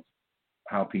of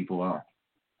how people are.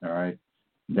 All right.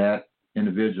 That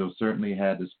individual certainly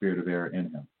had the spirit of error in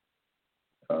him.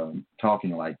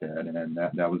 Talking like that, and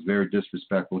that was very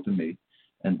disrespectful to me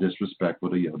and disrespectful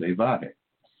to Yodevahi.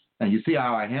 And you see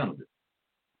how I handled it,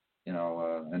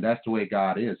 and that's the way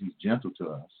God is. He's gentle to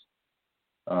us,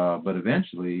 but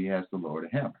eventually he has to lower the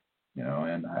hammer,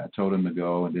 and I told him to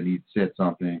go, and then he said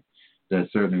something that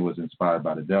certainly was inspired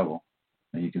by the devil,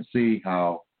 and you can see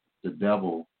how the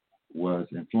devil was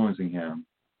influencing him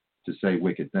to say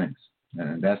wicked things,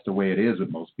 and that's the way it is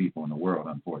with most people in the world,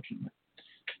 unfortunately.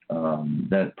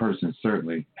 That person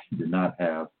certainly did not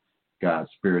have God's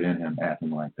spirit in him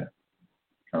acting like that.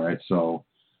 All right, so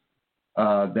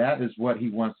that is what he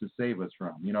wants to save us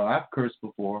from. I've cursed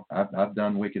before. I've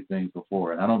done wicked things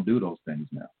before, and I don't do those things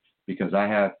now because I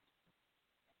have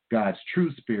God's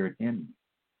true spirit in me.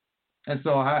 And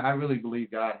so I really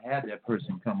believe God had that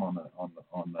person come on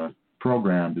the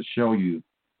program to show you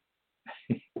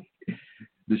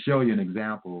an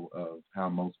example of how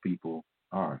most people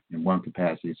are in one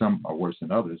capacity. Some are worse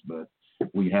than others, but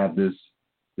we have this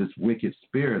wicked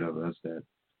spirit of us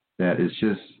that is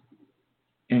just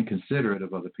inconsiderate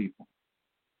of other people.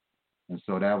 And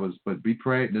so but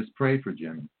let's pray for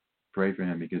Jimmy. Pray for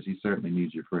him because he certainly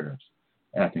needs your prayers,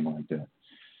 acting like that.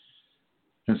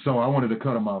 And so I wanted to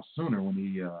cut him off sooner when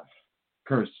he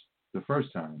cursed the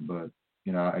first time, but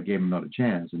I gave him another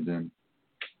chance, and then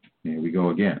here we go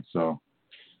again. So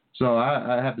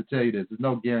I have to tell you this: there's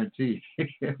no guarantee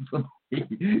if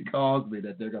somebody calls me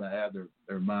that they're going to have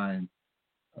their mind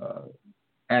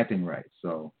acting right.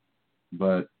 So,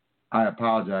 but I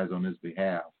apologize on his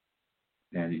behalf,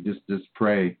 and you just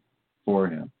pray for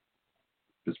him.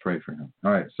 Just pray for him.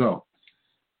 All right. So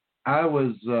I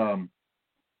was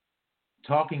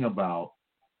talking about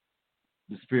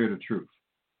the spirit of truth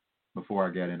before I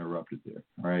got interrupted there.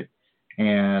 All right,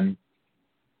 and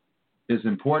it's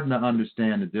important to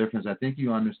understand the difference. I think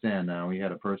you understand now. We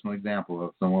had a personal example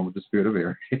of someone with the spirit of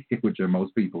error, which are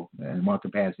most people in one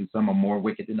capacity. Some are more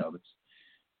wicked than others.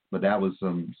 But that was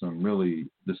some really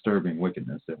disturbing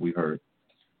wickedness that we heard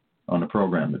on the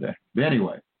program today. But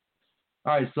anyway,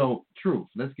 all right, so truth.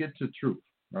 Let's get to truth,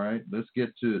 all right? Let's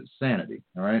get to sanity,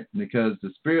 all right? Because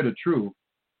the spirit of truth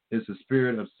is the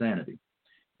spirit of sanity.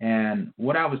 And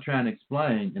what I was trying to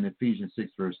explain in Ephesians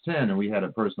 6, verse 10, and we had a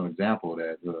personal example of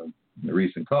that in the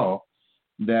recent call,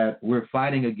 that we're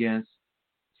fighting against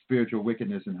spiritual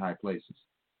wickedness in high places.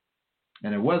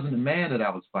 And it wasn't the man that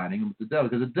I was fighting, it was the devil,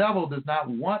 because the devil does not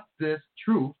want this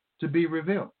truth to be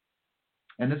revealed.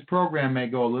 And this program may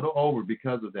go a little over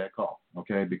because of that call,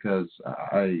 okay, because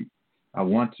I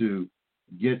want to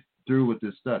get through with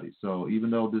this study. So even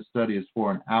though this study is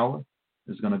for an hour,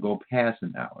 it's going to go past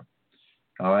an hour.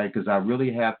 All right, because I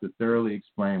really have to thoroughly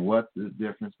explain what the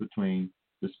difference between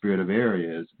the spirit of error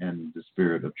is and the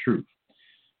spirit of truth.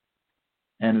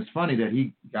 And it's funny that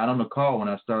he got on the call when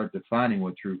I started defining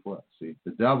what truth was. See,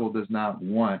 the devil does not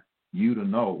want you to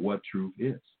know what truth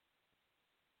is.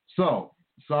 So,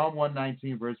 Psalm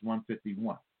 119, verse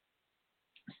 151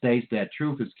 states that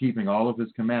truth is keeping all of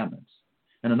his commandments.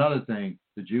 And another thing,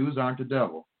 the Jews aren't the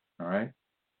devil, all right?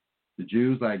 The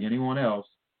Jews, like anyone else,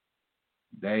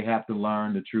 they have to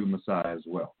learn the true Messiah as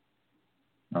well.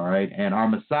 All right, and our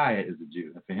Messiah is a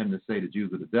Jew. And for him to say the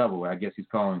Jews are the devil, I guess he's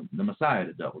calling the Messiah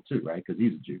the devil too, right? Because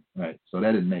he's a Jew, right? So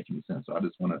that didn't make any sense. So I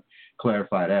just want to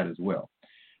clarify that as well.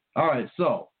 All right,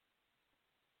 so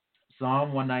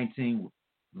Psalm 119,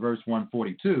 verse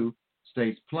 142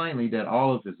 states plainly that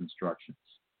all of his instructions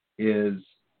is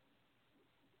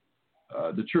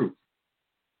the truth.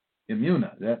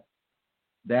 Imuna,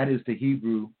 that is the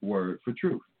Hebrew word for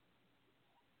truth.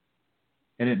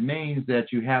 And it means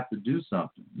that you have to do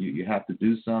something. You have to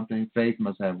do something. Faith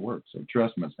must have works, or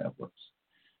trust must have works.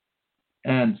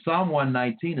 And Psalm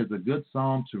 119 is a good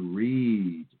psalm to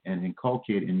read and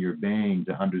inculcate in your being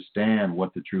to understand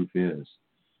what the truth is,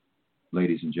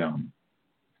 ladies and gentlemen.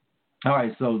 All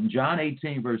right, so John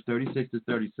 18, verse 36 to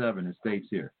 37, it states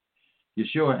here,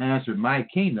 Yeshua answered, my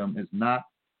kingdom is not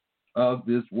of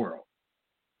this world.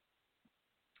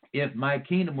 If my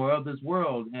kingdom were of this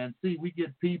world, and see, we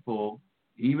get people,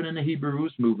 even in the Hebrew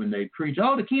Roots movement, they preach,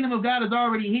 oh, the kingdom of God is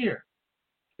already here.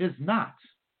 It's not.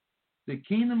 The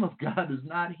kingdom of God is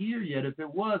not here yet. If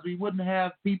it was, we wouldn't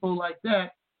have people like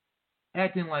that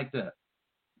acting like that,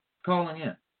 calling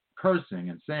in, cursing,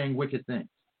 and saying wicked things.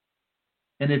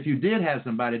 And if you did have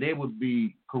somebody, they would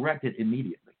be corrected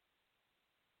immediately.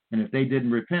 And if they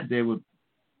didn't repent, they would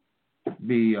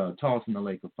be tossed in the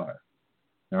lake of fire.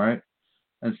 All right?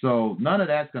 And so none of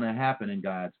that's going to happen in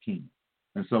God's kingdom.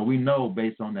 And so we know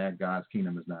based on that, God's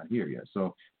kingdom is not here yet.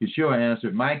 So Yeshua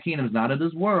answered, my kingdom is not of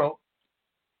this world.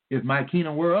 If my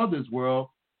kingdom were of this world,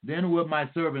 then would my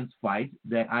servants fight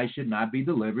that I should not be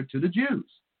delivered to the Jews.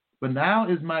 But now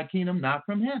is my kingdom not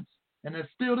from hence. And it's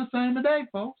still the same today,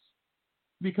 folks.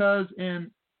 Because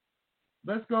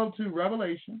let's go to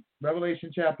Revelation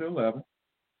chapter 11.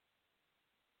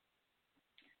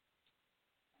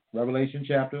 Revelation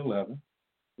chapter 11,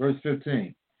 verse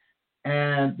 15.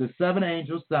 And the seven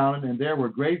angels sounded, and there were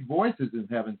great voices in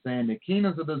heaven saying, the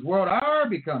kingdoms of this world are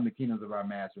become the kingdoms of our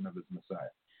master and of his Messiah.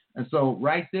 And so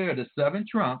right there, the seventh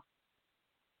trump,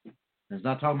 it's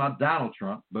not talking about Donald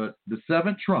Trump, but the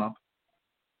seventh trump,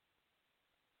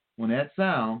 when that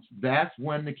sounds, that's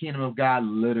when the kingdom of God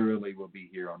literally will be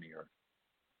here on the earth.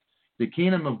 The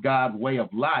kingdom of God way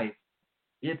of life,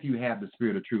 if you have the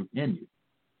spirit of truth in you,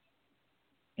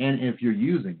 and if you're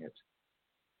using it,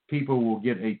 people will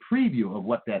get a preview of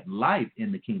what that life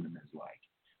in the kingdom is like.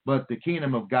 But the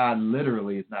kingdom of God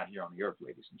literally is not here on the earth,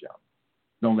 ladies and gentlemen.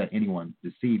 Don't let anyone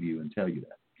deceive you and tell you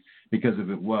that. Because if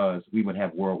it was, we would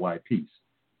have worldwide peace.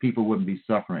 People wouldn't be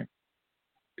suffering.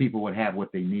 People would have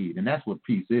what they need. And that's what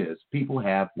peace is. People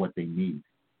have what they need.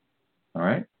 All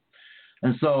right?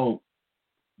 And so,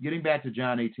 getting back to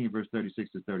John 18, verse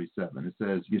 36 to 37, it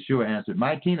says, Yeshua answered,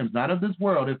 my kingdom is not of this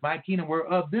world. If my kingdom were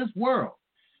of this world,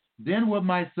 then would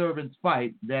my servants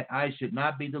fight that I should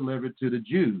not be delivered to the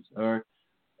Jews, or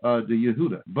the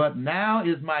Yehuda. But now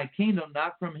is my kingdom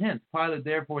not from hence. Pilate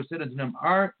therefore said unto him,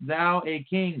 art thou a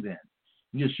king then?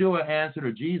 Yeshua answered,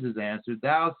 or Jesus answered,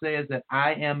 thou sayest that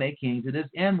I am a king. To this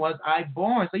end was I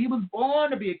born. So he was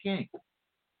born to be a king.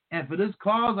 And for this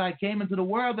cause I came into the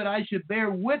world, that I should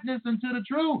bear witness unto the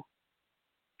truth.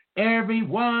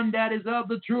 Everyone that is of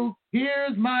the truth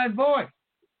hears my voice.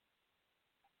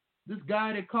 This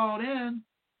guy that called in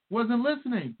wasn't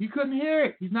listening. He couldn't hear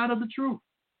it. He's not of the truth.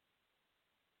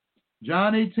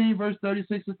 John 18, verse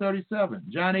 36 to 37.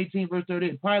 John 18, verse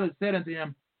 38. Pilate said unto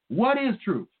him, what is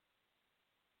truth?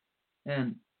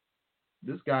 And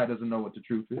this guy doesn't know what the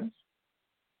truth is.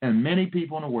 And many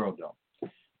people in the world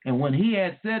don't. And when he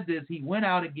had said this, he went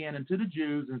out again unto the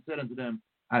Jews and said unto them,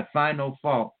 I find no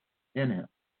fault in him.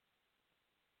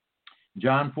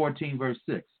 John 14, verse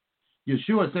 6.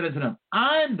 Yeshua said unto them,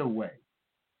 I am the way,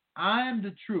 I am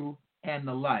the truth, and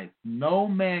the life. No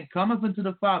man cometh unto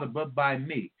the Father but by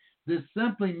me. This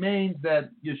simply means that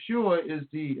Yeshua is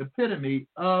the epitome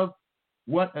of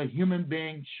what a human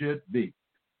being should be.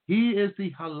 He is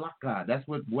the halakha. That's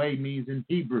what way means in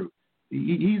Hebrew.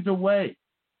 He's the way,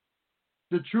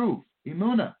 the truth,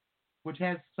 imuna, which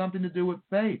has something to do with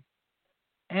faith,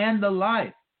 and the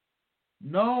life.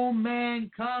 No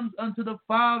man comes unto the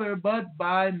Father but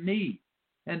by me.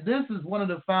 And this is one of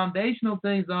the foundational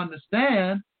things to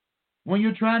understand when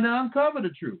you're trying to uncover the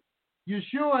truth.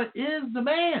 Yeshua is the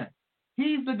man.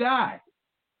 He's the guy.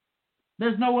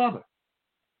 There's no other.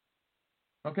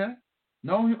 Okay?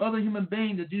 No other human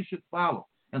being that you should follow.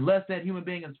 unless that human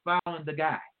being is following the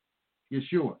guy,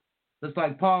 Yeshua. Just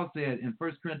like Paul said in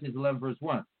 1 Corinthians 11, verse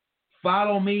 1,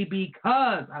 follow me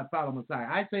because I follow Messiah.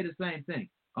 I say the same thing.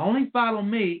 Only follow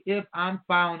me if I'm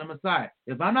following the Messiah.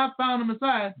 If I'm not following the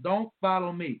Messiah, don't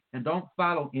follow me and don't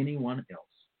follow anyone else.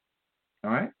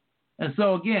 All right? And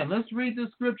so again, let's read this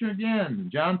scripture again.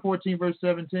 John 14, verse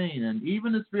 17. And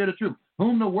even the Spirit of truth,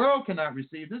 whom the world cannot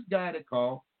receive, this guy that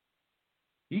called,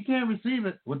 he can't receive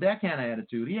it with that kind of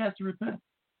attitude. He has to repent,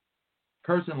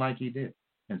 cursing like he did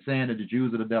and saying that the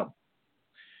Jews are the devil.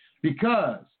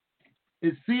 Because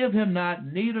it seeth him not,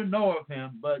 neither knoweth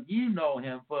him, but ye know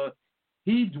him, for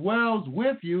he dwells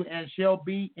with you and shall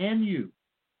be in you.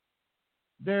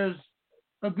 There's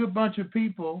a good bunch of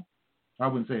people, I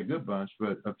wouldn't say a good bunch,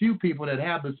 but a few people that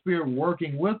have the Spirit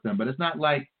working with them, but it's not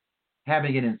like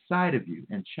having it inside of you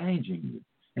and changing you.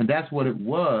 And that's what it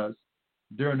was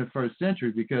during the first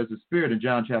century, because the Spirit in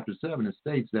John chapter 7, it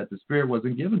states that the Spirit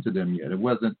wasn't given to them yet. It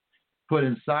wasn't put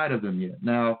inside of them yet.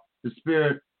 Now, the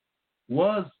Spirit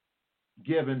was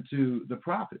given to the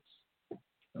prophets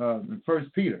in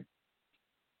 1 Peter.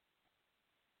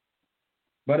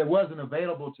 But it wasn't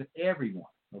available to everyone,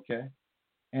 okay?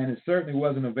 And it certainly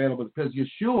wasn't available because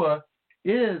Yeshua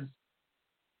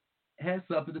has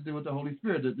something to do with the Holy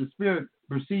Spirit. The Spirit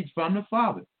proceeds from the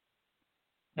Father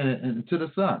and to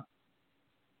the Son.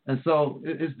 And so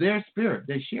it's their spirit.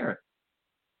 They share it.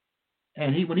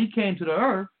 And when he came to the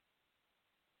earth,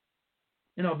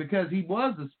 because he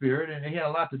was the Spirit and he had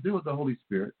a lot to do with the Holy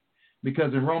Spirit,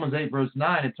 because in Romans 8, verse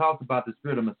 9, it talks about the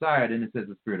Spirit of Messiah, then it says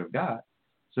the Spirit of God.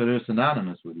 So they're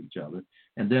synonymous with each other.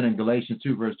 And then in Galatians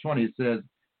 2, verse 20, it says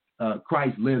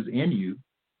Christ lives in you.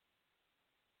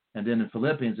 And then in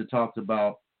Philippians, it talks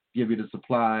about give you the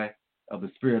supply of the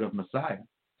Spirit of Messiah.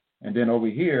 And then over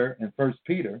here in 1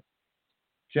 Peter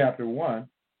chapter 1,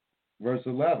 verse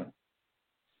 11,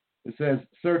 it says,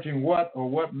 searching what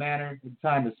manner of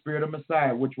time the Spirit of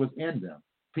Messiah, which was in them.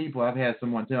 People, I've had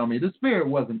someone tell me the Spirit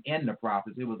wasn't in the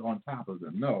prophets, it was on top of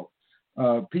them. No.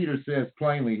 Peter says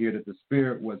plainly here that the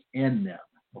Spirit was in them.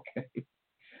 Okay,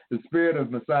 the Spirit of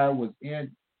Messiah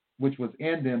which was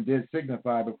in them, did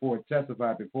signify before it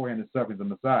testified beforehand the sufferings of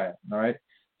Messiah. All right,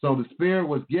 so the Spirit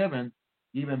was given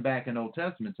even back in Old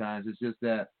Testament times. It's just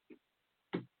that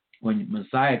when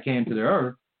Messiah came to the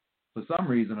earth, for some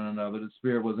reason or another, the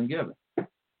Spirit wasn't given,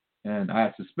 and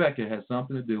I suspect it has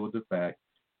something to do with the fact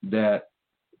that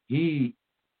he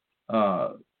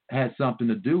had something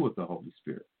to do with the Holy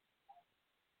Spirit.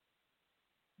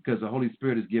 Because the Holy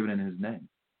Spirit is given in his name.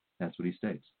 That's what he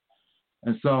states.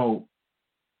 And so,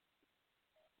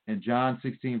 in John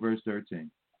 16, verse 13,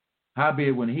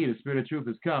 howbeit when he, the Spirit of truth,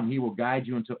 has come, he will guide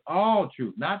you into all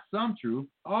truth, not some truth,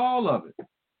 all of it,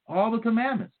 all the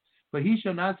commandments. But he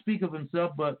shall not speak of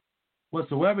himself, but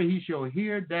whatsoever he shall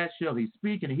hear, that shall he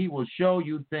speak, and he will show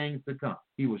you things to come.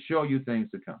 He will show you things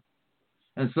to come.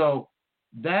 And so,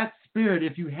 that Spirit,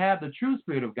 if you have the true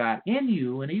Spirit of God in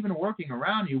you and even working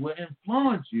around you, will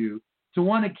influence you to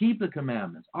want to keep the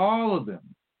commandments, all of them.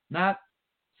 Not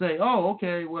say, oh,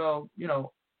 okay, well,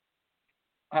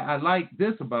 I like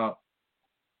this about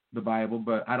the Bible,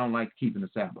 but I don't like keeping the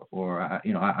Sabbath, or I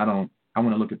want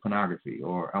to look at pornography,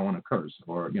 or I want to curse,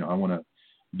 or I want to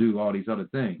do all these other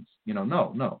things.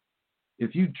 No.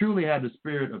 If you truly have the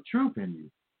Spirit of truth in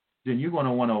you, then you're going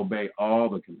to want to obey all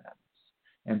the commandments.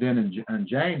 And then in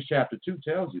James chapter 2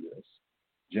 tells you this.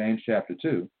 James chapter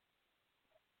 2.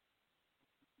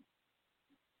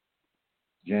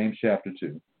 James chapter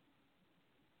 2.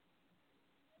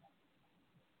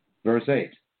 Verse 8.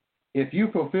 If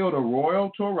you fulfill the royal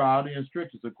Torah, the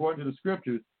instructions according to the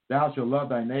scriptures, thou shalt love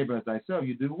thy neighbor as thyself,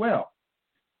 you do well.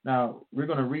 Now, we're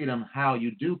going to read on how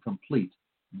you do complete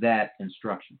that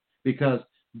instruction. Because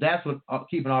that's what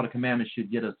keeping all the commandments should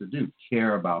get us to do.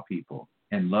 Care about people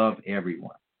and love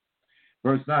everyone.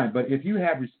 Verse 9, but if you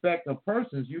have respect of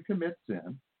persons, you commit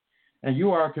sin, and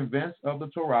you are convinced of the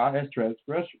Torah as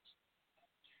transgressors.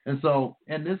 And so,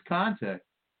 in this context,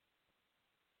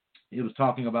 it was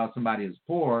talking about somebody is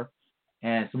poor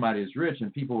and somebody is rich,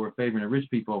 and people were favoring the rich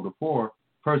people over the poor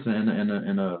person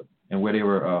in where they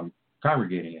were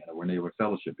congregating at, or when they were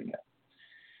fellowshipping at.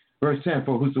 Verse 10,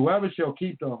 for whosoever shall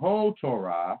keep the whole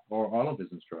Torah, or all of his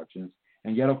instructions,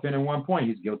 and yet offend in one point,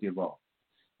 he's guilty of all.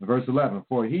 Verse 11,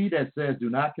 for he that says, do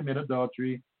not commit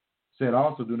adultery, said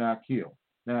also, do not kill.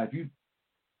 Now,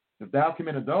 if thou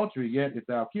commit adultery, yet if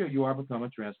thou kill, you are become a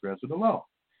transgressor of the law.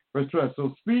 Verse 12,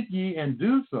 so speak ye and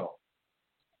do so,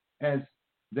 as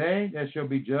they that shall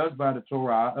be judged by the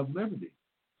Torah of liberty.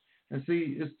 And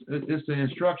see, it's the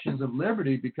instructions of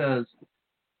liberty, because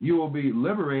you will be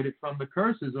liberated from the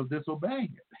curses of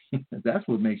disobeying it. That's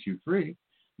what makes you free.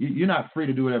 You're not free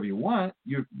to do whatever you want.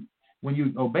 When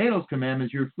you obey those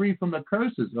commandments, you're free from the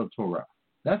curses of Torah.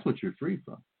 That's what you're free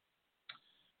from.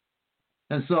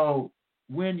 And so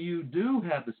when you do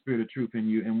have the Spirit of truth in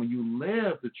you, and when you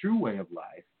live the true way of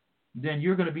life, then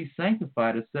you're going to be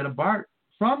sanctified and set apart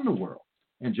from the world.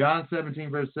 And John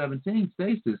 17, verse 17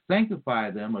 states this: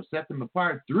 sanctify them or set them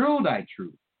apart through thy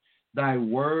truth. Thy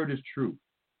word is truth.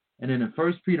 And then in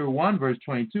 1 Peter 1, verse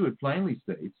 22, it plainly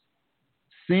states,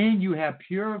 seeing you have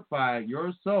purified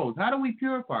your souls. How do we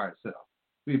purify ourselves?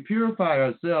 We purify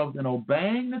ourselves in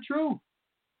obeying the truth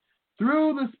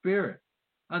through the Spirit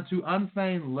unto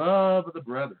unfeigned love of the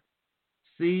brethren.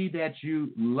 See that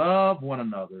you love one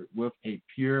another with a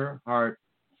pure heart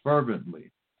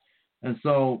fervently. And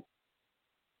so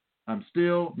I'm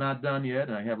still not done yet.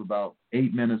 I have about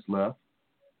 8 minutes left.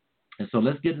 And so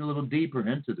let's get a little deeper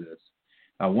into this.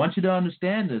 I want you to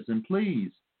understand this, and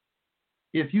please,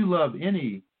 if you love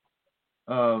any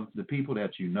of the people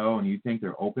that you know and you think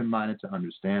they're open-minded to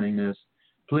understanding this,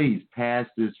 please pass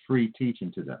this free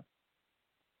teaching to them.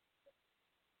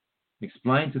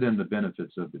 Explain to them the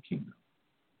benefits of the kingdom,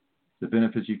 the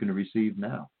benefits you can receive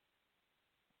now,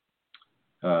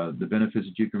 the benefits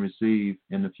that you can receive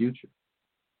in the future.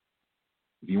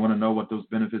 If you want to know what those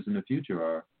benefits in the future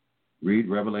are, read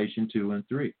Revelation 2 and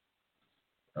 3.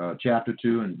 Chapter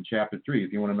 2 and chapter 3.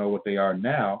 If you want to know what they are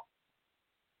now,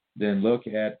 then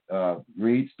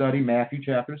study Matthew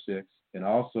chapter 6 and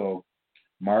also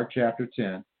Mark chapter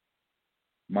 10.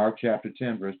 Mark chapter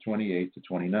 10, verse 28 to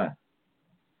 29.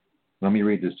 Let me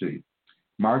read this to you.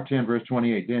 Mark 10, verse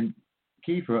 28. Then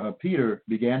Peter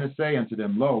began to say unto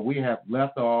them, Lo, we have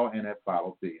left all and have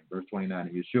followed thee. In verse 29,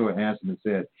 and Yeshua answered and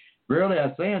said, Verily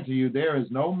I say unto you, there is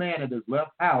no man that has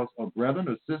left house, or brethren,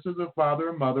 or sisters, or father,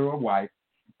 or mother, or wife,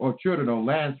 or children, or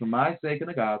lands for my sake and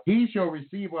the gospel, he shall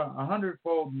receive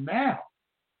 100-fold now.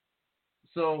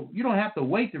 So you don't have to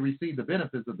wait to receive the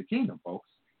benefits of the kingdom, folks.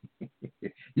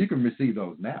 You can receive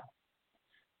those now.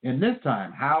 In this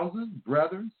time, houses,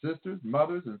 brothers, sisters,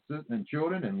 mothers, and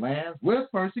children, and lands,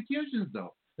 with persecutions,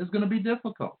 though. It's going to be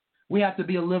difficult. We have to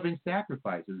be a living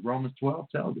sacrifice, as Romans 12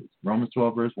 tells us. Romans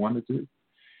 12, verse 1 to 2.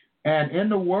 And in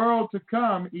the world to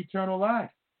come, eternal life.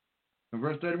 In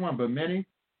verse 31, but many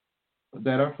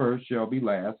that are first shall be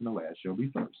last, and the last shall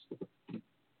be first.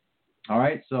 All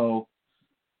right, so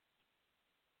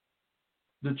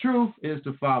the truth is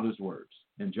the Father's words.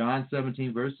 In John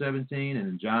 17, verse 17, and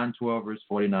in John 12, verse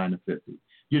 49 to 50.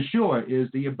 Yeshua is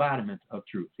the embodiment of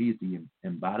truth. He's the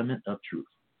embodiment of truth.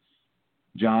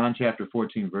 John chapter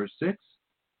 14, verse 6.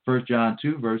 1 John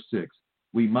 2, verse 6.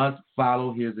 We must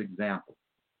follow his example.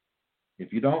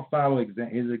 If you don't follow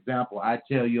his example, I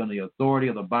tell you on the authority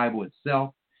of the Bible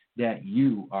itself that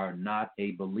you are not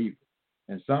a believer.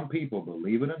 And some people,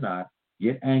 believe it or not,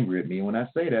 get angry at me when I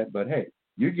say that. But hey,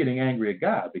 you're getting angry at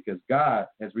God because God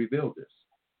has revealed this.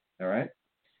 All right?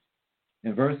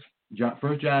 In 1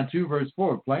 John 2, verse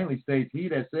 4, plainly states, he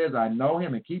that says, I know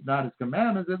him and keep not his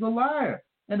commandments is a liar.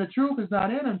 And the truth is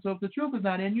not in him. So if the truth is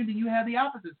not in you, then you have the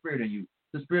opposite spirit in you,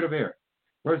 the spirit of error.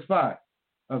 Verse 5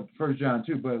 of 1 John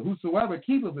 2, but whosoever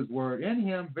keepeth his word, in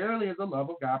him verily is the love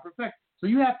of God perfect. So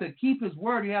you have to keep his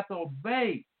word. You have to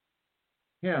obey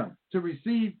him to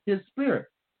receive his spirit.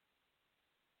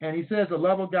 And he says the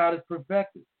love of God is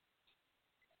perfected.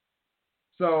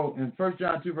 So in 1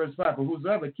 John 2, verse 5, for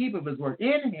whosoever keepeth his word,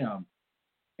 in him,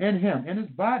 in his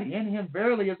body, in him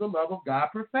verily is the love of God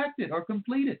perfected or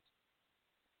completed.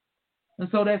 And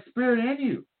so that spirit in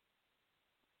you,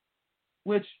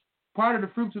 which part of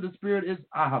the fruits of the spirit is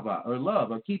ahava, or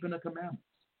love, or keeping the commandments.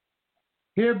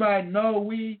 Hereby know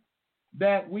we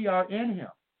that we are in him.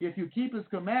 If you keep his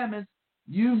commandments,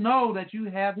 you know that you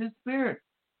have his spirit,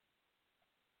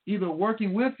 either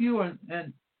working with you,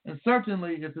 and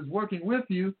certainly if it's working with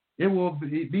you, it will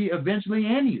be eventually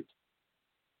in you.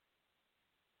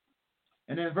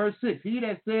 And in verse 6, he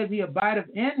that says he abideth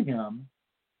in him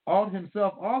ought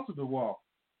himself also to walk,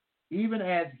 even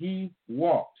as he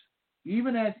walked.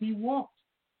 Even as he walked.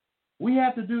 We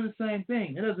have to do the same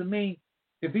thing. It doesn't mean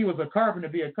if he was a carpenter,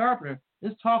 be a carpenter.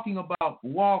 It's talking about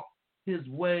walk his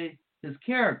way, his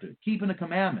character, keeping the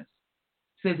commandments.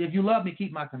 It says, if you love me,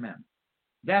 keep my commandments.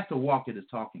 That's the walk it is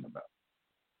talking about.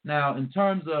 Now, in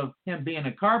terms of him being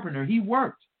a carpenter, he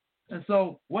worked. And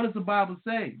so what does the Bible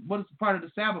say? What is part of the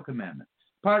Sabbath commandment?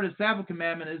 Part of the Sabbath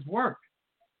commandment is work.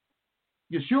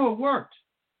 Yeshua worked.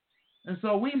 And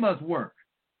so we must work.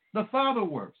 The Father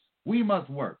works. We must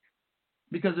work.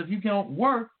 Because if you don't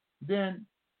work, then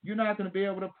you're not going to be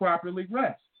able to properly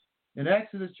rest. And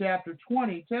Exodus chapter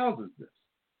 20 tells us this.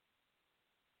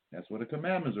 That's where the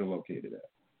commandments are located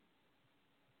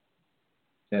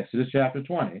at. Exodus chapter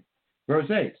 20, Verse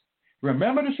 8,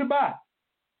 remember the Shabbat,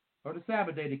 or the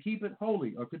Sabbath day, to keep it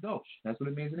holy, or kadosh. That's what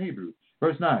it means in Hebrew.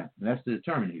 Verse 9, and that's the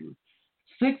term in Hebrew.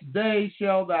 6 days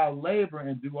shall thou labor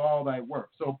and do all thy work.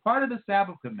 So part of the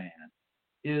Sabbath command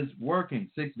is working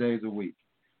 6 days a week.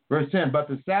 Verse 10, but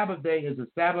the Sabbath day is the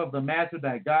Sabbath of the Master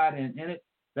thy God, and in it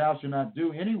thou shalt not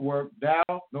do any work, thou,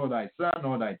 nor thy son,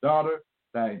 nor thy daughter,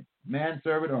 thy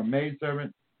manservant or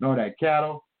maidservant, nor thy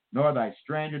cattle, nor thy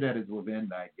stranger that is within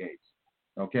thy gates.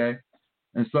 Okay?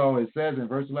 And so it says in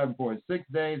verse 11, for in 6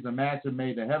 days the Master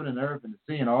made the heaven and earth and the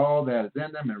sea and all that is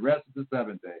in them, and rested the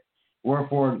seventh day.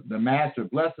 Wherefore the Master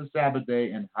blessed the Sabbath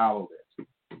day and hallowed it.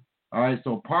 All right,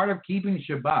 so part of keeping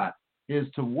Shabbat is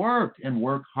to work and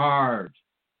work hard.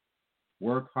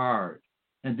 Work hard.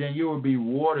 And then you will be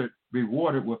rewarded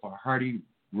with a hearty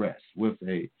rest, with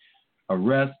a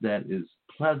rest that is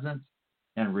pleasant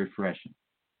and refreshing.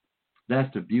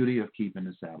 That's the beauty of keeping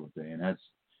the Sabbath day, and that's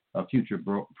a future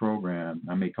program.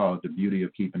 I may call it the beauty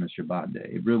of keeping the Shabbat day.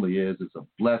 It really is. It's a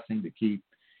blessing to keep.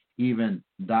 Even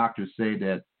doctors say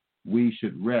that we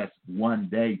should rest one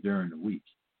day during the week.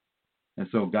 And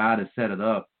so God has set it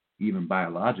up, even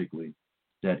biologically,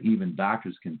 that even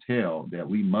doctors can tell that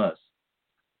we must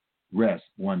rest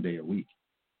one day a week.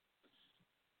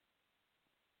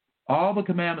 All the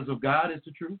commandments of God is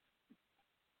the truth.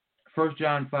 1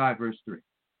 John 5, verse 3.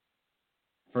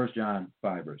 1 John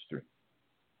 5, verse 3.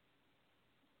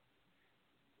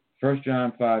 1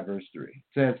 John 5, verse 3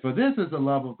 says, for this is the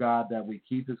love of God, that we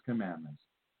keep his commandments,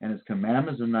 and his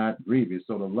commandments are not grievous.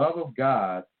 So the love of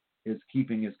God is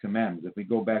keeping his commandments. If we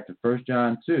go back to 1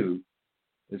 John 2,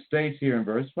 it states here in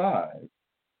verse 5,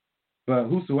 but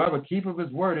whosoever keepeth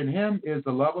his word, in him is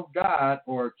the love of God,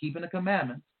 or keeping the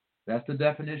commandments. That's the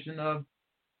definition of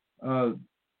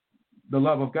the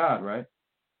love of God, right?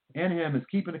 In him is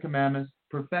keeping the commandments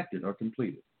perfected or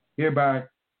completed. Hereby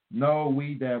know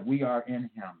we that we are in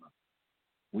him.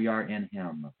 We are in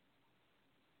him.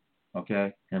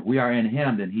 Okay? And if we are in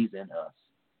him, then he's in us.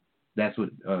 That's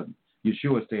what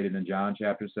Yeshua stated in John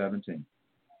chapter 17.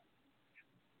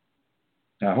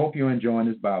 Now, I hope you're enjoying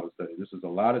this Bible study. This is a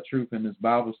lot of truth in this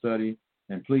Bible study,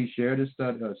 and please share this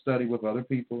study with other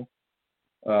people.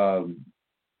 I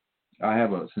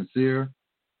have a sincere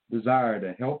desire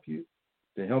to help you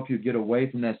get away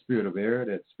from that spirit of error,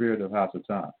 that spirit of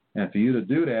Hasatan. And for you to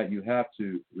do that, you have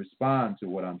to respond to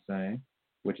what I'm saying,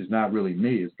 which is not really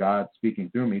me. It's God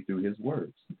speaking through me through his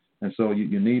words. And so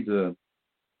you need to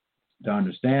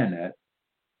understand that.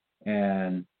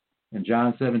 And in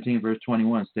John 17, verse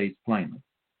 21 states plainly,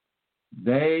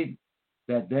 that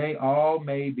they all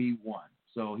may be one.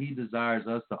 So he desires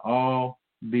us to all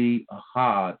be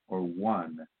ahad, or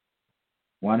one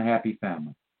happy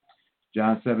family.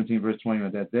 John 17, verse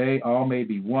 21, that they all may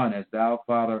be one, as thou,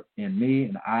 Father, in me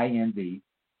and I in thee,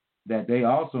 that they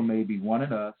also may be one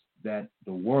in us, that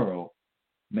the world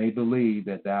may believe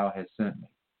that thou hast sent me.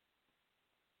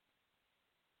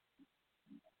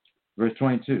 Verse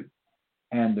 22,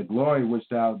 and the glory which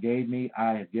thou gave me,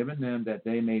 I have given them, that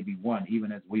they may be one,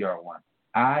 even as we are one.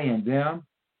 I and them,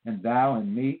 and thou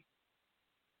and me,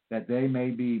 that they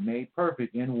may be made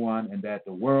perfect in one, and that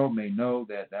the world may know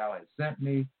that thou hast sent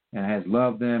me, and hast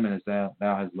loved them, and as thou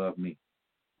hast loved me.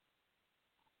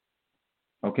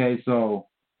 Okay, so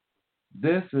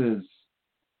this is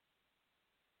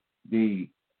the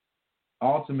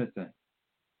ultimate thing.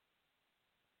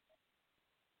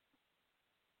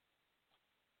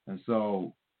 And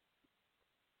so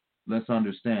let's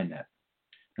understand that.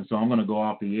 And so I'm going to go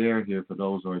off the air here for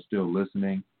those who are still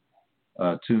listening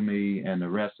to me, and the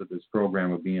rest of this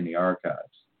program will be in the archives.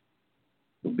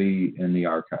 Will be in the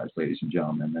archives, ladies and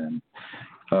gentlemen.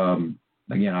 And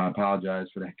again, I apologize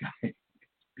for that guy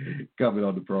coming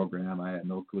on the program. I had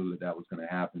no clue that was going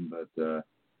to happen. But,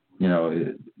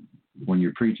 when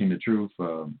you're preaching the truth,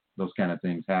 those kind of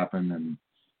things happen, and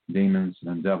demons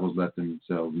and devils let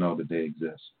themselves know that they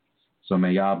exist. So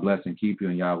may Yah bless and keep you,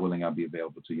 and Yah willing, I'll be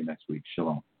available to you next week.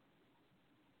 Shalom.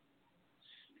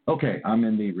 Okay, I'm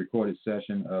in the recorded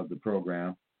session of the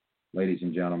program, ladies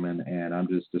and gentlemen, and I'm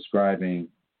just describing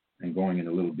and going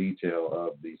into a little detail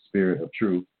of the spirit of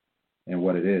truth and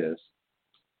what it is.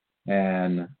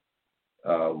 And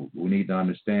we need to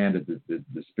understand that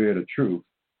the spirit of truth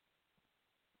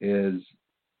is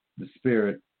the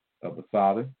spirit of the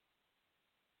Father,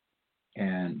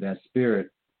 and that spirit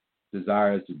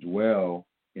desires to dwell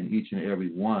in each and every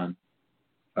one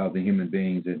of the human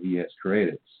beings that he has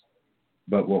created.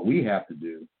 But what we have to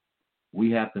do,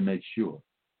 we have to make sure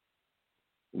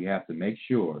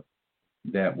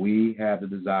that we have the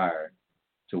desire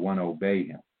to want to obey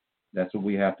him. That's what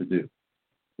we have to do.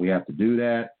 We have to do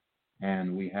that,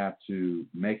 and we have to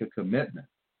make a commitment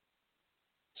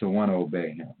to want to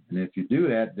obey him. And if you do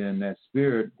that, then that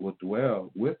Spirit will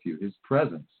dwell with you, his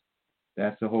presence.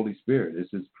 That's the Holy Spirit.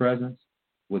 It's his presence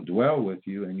will dwell with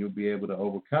you, and you'll be able to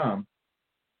overcome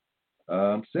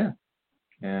sin.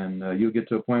 And you'll get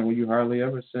to a point where you hardly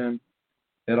ever sin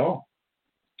at all.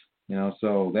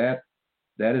 So that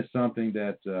is something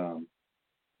that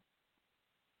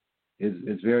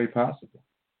is very possible.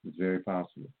 It's very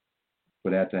possible for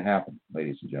that to happen,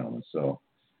 ladies and gentlemen. So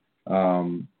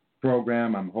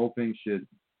program, I'm hoping, should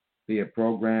be a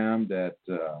program that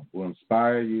will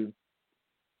inspire you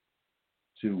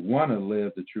to want to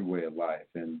live the true way of life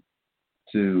and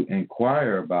to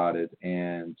inquire about it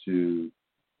and to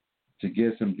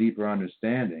get some deeper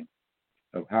understanding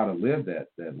of how to live that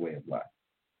way of life.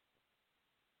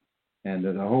 And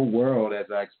the whole world, as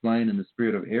I explained in the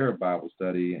Spirit of Error Bible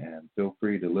study, and feel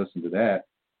free to listen to that,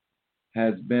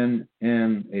 has been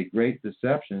in a great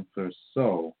deception for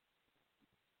so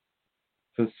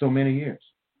many years.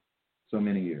 So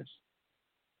many years.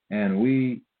 And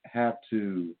we have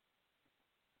to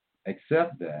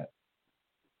accept that,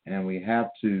 and we have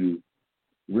to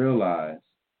realize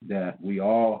that we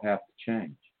all have to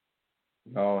change.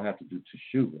 We all have to do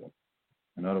teshuva.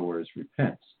 In other words,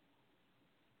 repent.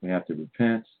 We have to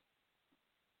repent,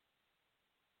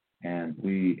 and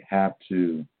we have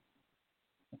to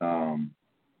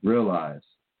realize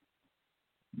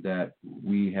that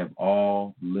we have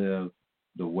all lived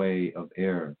the way of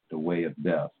error, the way of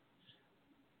death.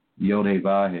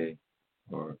 Yod-Heh-Vah-Heh,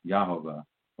 or Yahovah,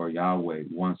 or Yahweh,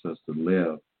 wants us to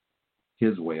live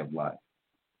his way of life,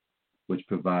 which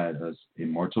provides us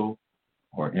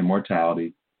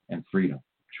immortality and freedom,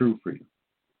 true freedom.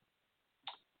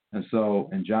 And so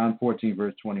in John 14,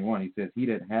 verse 21, he says, he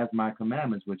that has my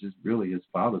commandments, which is really his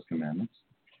Father's commandments,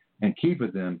 and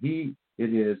keepeth them, he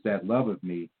it is that loveth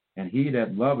me, and he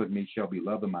that loveth me shall be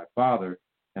loved of my Father,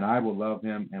 and I will love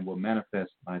him and will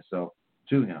manifest myself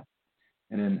to him.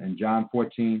 And in John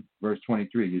 14, verse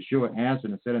 23, Yeshua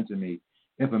answered and said unto me,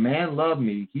 if a man love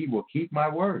me, he will keep my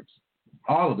words.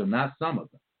 All of them, not some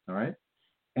of them. All right?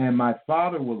 And my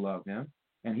Father will love him,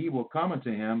 and he will come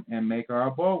unto him and make our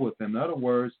abode with him. In other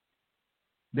words,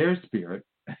 their spirit,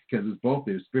 because it's both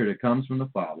their spirit, it comes from the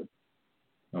Father,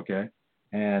 okay?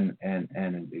 And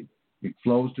it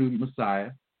flows through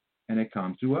Messiah, and it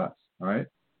comes to us, all right?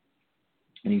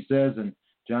 And he says in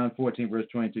John 14, verse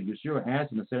 22, Yeshua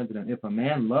answered and said unto them, if a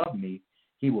man love me,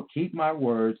 he will keep my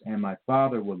words, and my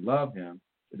Father will love him.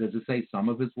 Does it say some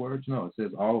of his words? No, it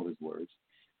says all of his words.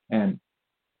 And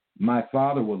my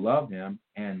Father will love him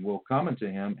and will come unto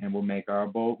him and will make our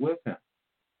abode with him.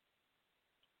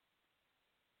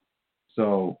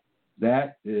 So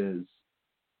that is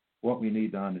what we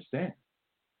need to understand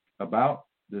about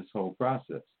this whole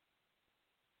process.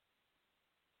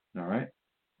 All right?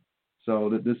 So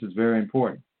that this is very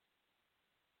important.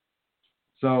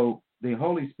 So the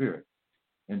Holy Spirit,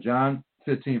 in John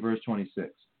 15, verse 26,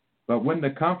 but when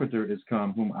the Comforter is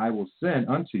come, whom I will send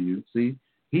unto you, see,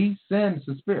 he sends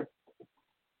the Spirit.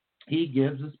 He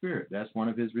gives the Spirit. That's one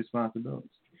of his responsibilities.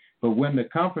 But when the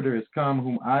Comforter is come,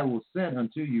 whom I will send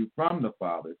unto you from the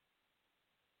Father,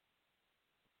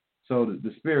 so that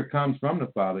the Spirit comes from the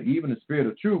Father, even the Spirit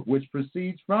of truth, which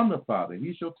proceeds from the Father,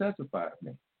 he shall testify of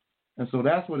me. And so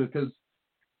that's what it, because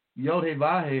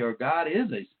Yod-Heh-Vah-Heh, or God,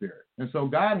 is a spirit. And so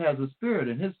God has a spirit,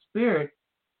 and his spirit,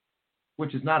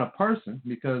 which is not a person,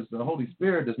 because the Holy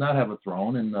Spirit does not have a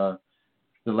throne. And the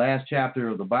last chapter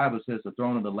of the Bible says the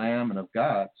throne of the Lamb and of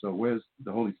God. So where's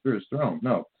the Holy Spirit's throne?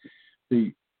 No.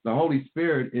 The Holy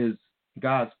Spirit is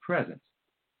God's presence.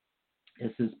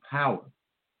 It's his power.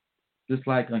 Just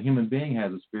like a human being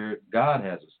has a spirit, God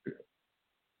has a spirit.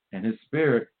 And his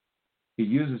spirit, he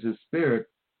uses his spirit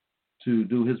to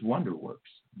do his wonder works,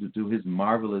 to do his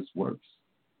marvelous works.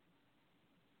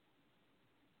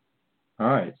 All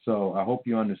right, so I hope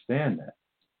you understand that.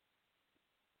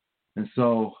 And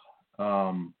so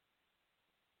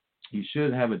you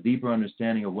should have a deeper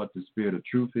understanding of what the Spirit of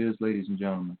truth is, ladies and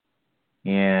gentlemen.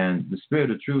 And the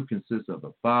Spirit of truth consists of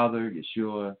the Father,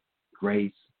 Yeshua,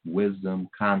 grace, wisdom,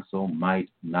 counsel, might,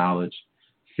 knowledge,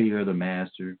 fear of the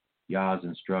Master, Yah's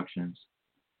instructions.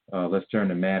 Let's turn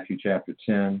to Matthew chapter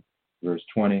 10, verse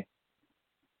 20.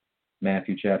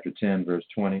 Matthew chapter 10, verse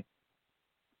 20.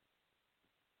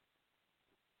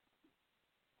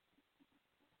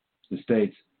 It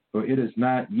states, for it is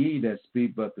not ye that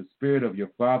speak, but the Spirit of your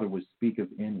Father which speaketh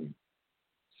in you.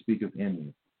 Speaketh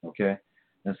in you. Okay?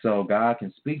 And so God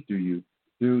can speak through you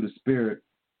through the Spirit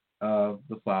of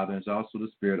the Father. And it's also the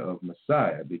Spirit of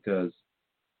Messiah, because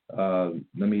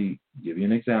let me give you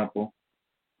an example.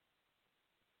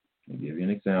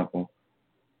 In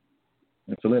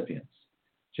Philippians.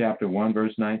 chapter 1,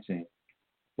 verse 19.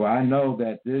 For I know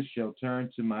that this shall turn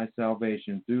to my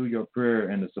salvation through your prayer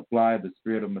and the supply of the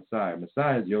spirit of Messiah.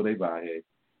 Messiah is Yod-Heh-Vah-Heh.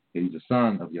 He's the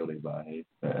son of Yod-Heh-Vah-Heh.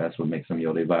 That's what makes him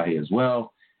Yod-Heh-Vah-Heh as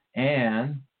well.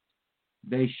 And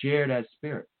they share that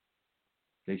spirit.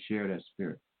 They share that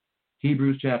spirit.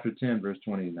 Hebrews chapter 10, verse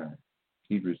 29.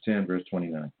 Hebrews 10, verse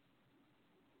 29.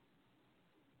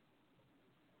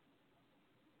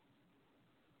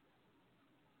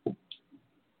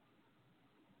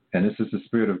 And this is the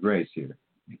spirit of grace here,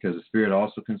 because the spirit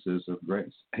also consists of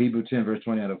grace. Hebrews 10, verse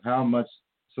 29, of how much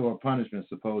sore punishment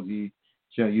suppose ye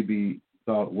shall you be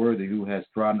thought worthy, who has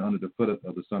trodden under the foot of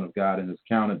the Son of God and has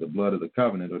counted the blood of the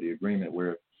covenant or the agreement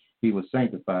where he was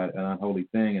sanctified an unholy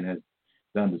thing and has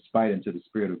done despite unto the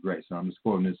spirit of grace. So I'm just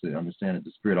quoting this to understand that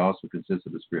the spirit also consists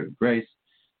of the spirit of grace.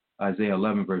 Isaiah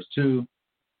 11, verse 2.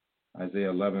 Isaiah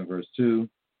 11, verse 2.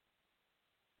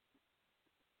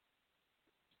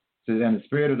 It says, and the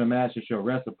spirit of the master shall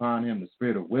rest upon him, the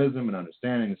spirit of wisdom and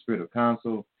understanding, the spirit of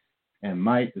counsel and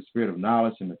might, the spirit of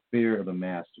knowledge and the fear of the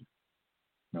master.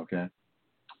 Okay?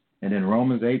 And then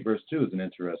Romans 8, verse 2 is an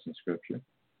interesting scripture.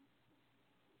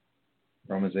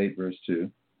 Romans 8, verse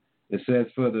 2. It says,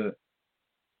 for the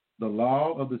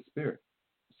law of the spirit.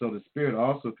 So the spirit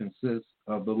also consists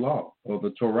of the law, or the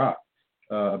Torah.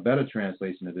 A better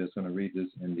translation of this, I'm going to read this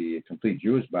in the Complete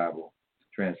Jewish Bible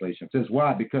translation. It says,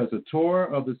 why? Because the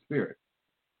Torah of the spirit,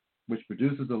 which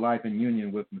produces a life in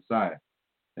union with Messiah,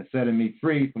 has setting me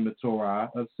free from the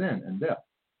Torah of sin and death.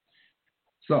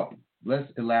 So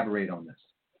let's elaborate on this.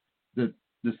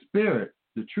 The spirit,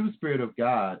 the true spirit of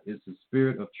God is the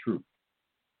spirit of truth.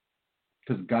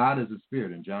 Because God is a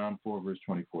spirit, and John 4, verse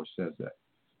 24 says that.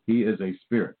 He is a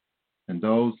spirit. And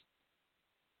those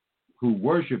who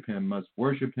worship him must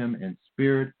worship him in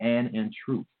spirit and in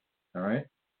truth. All right?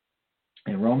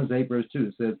 In Romans 8, verse 2,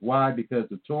 it says, why? Because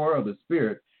the Torah of the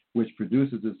spirit, which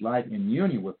produces this life in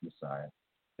union with Messiah,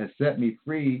 has set me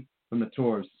free from the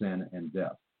Torah of sin and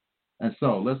death. And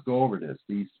so let's go over this.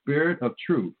 The spirit of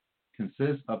truth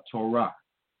consists of Torah.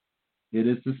 It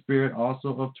is the spirit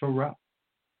also of Torah.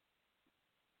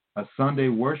 A Sunday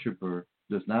worshiper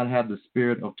does not have the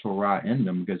spirit of Torah in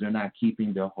them because they're not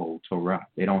keeping the whole Torah.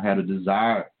 They don't have a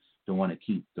desire to want to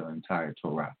keep the entire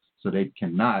Torah. So they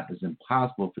cannot, it's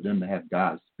impossible for them to have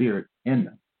God's spirit in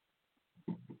them.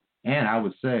 And I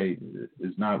would say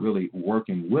it's not really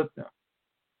working with them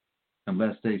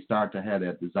unless they start to have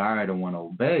that desire to want to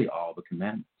obey all the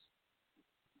commandments.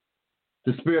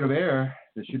 The spirit of error,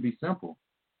 this should be simple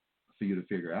for you to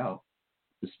figure out.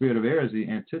 The spirit of error is the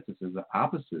antithesis, the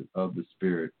opposite of the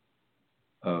spirit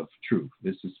of truth.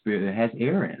 It's the spirit that has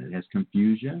error in it. It has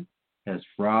confusion, has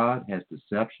fraud, has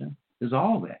deception. There's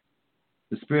all that.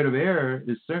 The spirit of error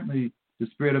is certainly the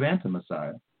spirit of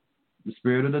anti-Messiah, the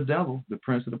spirit of the devil, the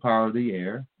prince of the power of the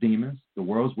air, demons, the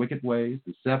world's wicked ways,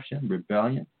 deception,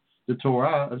 rebellion, the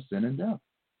Torah of sin and death.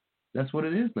 That's what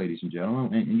it is, ladies and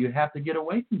gentlemen, and you have to get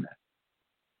away from that.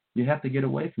 You have to get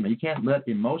away from it. You can't let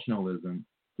emotionalism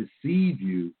deceive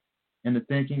you into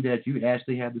thinking that you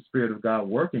actually have the Spirit of God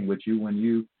working with you when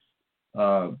you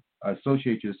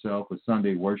associate yourself with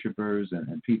Sunday worshipers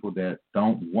and people that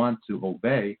don't want to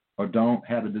obey or don't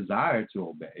have a desire to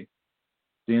obey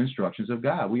the instructions of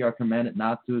God. We are commanded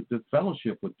not to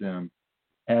fellowship with them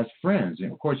as friends.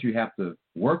 And of course, you have to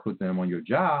work with them on your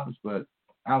jobs, but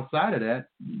outside of that,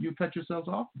 you cut yourselves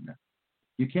off from them.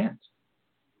 You can't.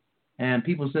 And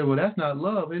people say, well, that's not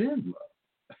love. It is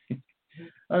love.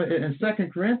 In 2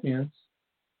 Corinthians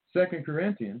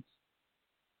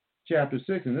chapter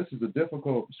 6, and this is a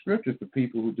difficult scripture for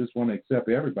people who just want to accept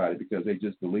everybody because they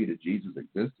just believe that Jesus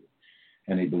existed.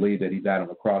 And they believe that he died on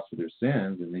the cross for their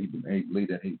sins, and they believe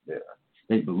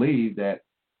that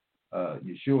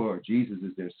Yeshua or Jesus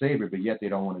is their Savior, but yet they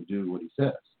don't want to do what he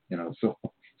says. So he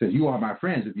says, you are my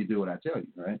friends if you do what I tell you,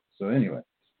 right? So anyway,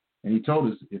 and he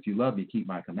told us, if you love me, keep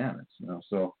my commandments.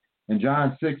 So in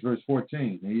John 6, verse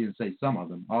 14, and he didn't say some of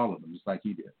them, all of them, just like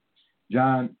he did.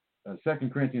 2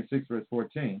 Corinthians 6, verse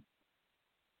 14,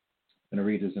 I'm going to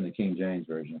read this in the King James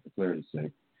Version for clarity's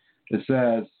sake. It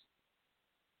says,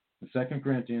 2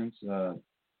 Corinthians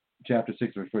chapter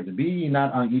 6, verse 14, be ye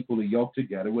not unequally yoked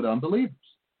together with unbelievers.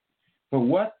 For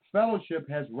what fellowship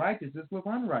has righteousness with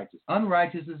unrighteousness?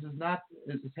 Unrighteousness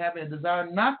is having a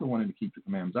desire not to want to keep the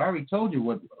commandments. I already told you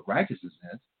what righteousness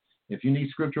is. If you need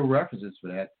scriptural references for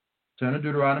that, turn to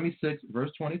Deuteronomy 6, verse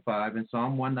 25, and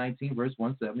Psalm 119, verse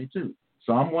 172.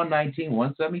 Psalm 119,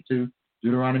 172,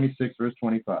 Deuteronomy 6, verse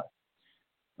 25.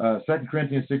 2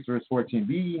 Corinthians 6, verse 14,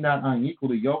 be ye not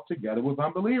unequally yoked together with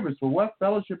unbelievers. For what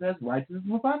fellowship has righteousness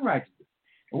with unrighteousness?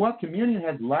 And what communion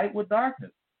has light with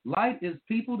darkness? Light is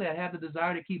people that have the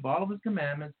desire to keep all of his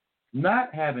commandments,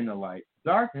 not having the light.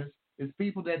 Darkness is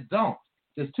people that don't.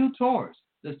 There's two Torahs.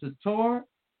 There's the Torah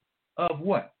of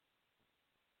what?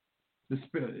 The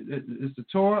Spirit. It's the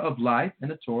Torah of life and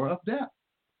the Torah of death.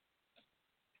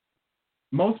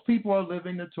 Most people are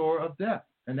living the Torah of death,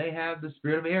 and they have the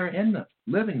spirit of error in them,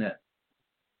 living that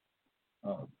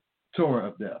Torah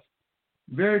of death.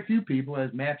 Very few people, as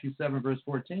Matthew 7, verse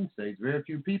 14 states, very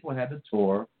few people have the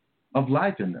Torah of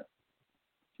life in them,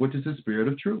 which is the spirit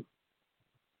of truth.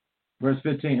 Verse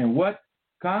 15, and what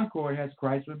concord has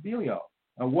Christ with Belial?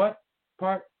 And what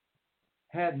part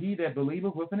had he that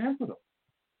believeth with an infidel?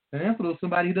 An infidel is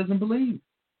somebody who doesn't believe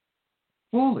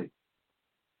fully.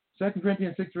 2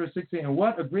 Corinthians 6, verse 16, and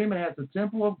what agreement has the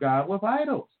temple of God with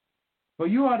idols? For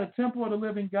you are the temple of the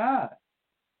living God.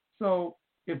 So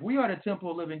if we are the temple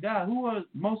of the living God, who are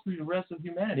mostly the rest of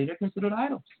humanity? They're considered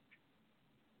idols.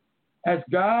 As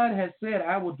God has said,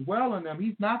 I will dwell in them.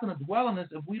 He's not going to dwell in us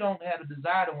if we don't have a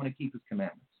desire to want to keep his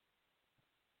commandments.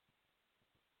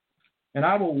 And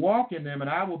I will walk in them, and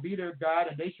I will be their God,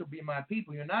 and they shall be my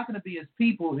people. You're not going to be his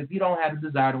people if you don't have a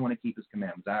desire to want to keep his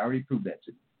commandments. I already proved that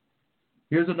to you.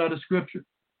 Here's another scripture.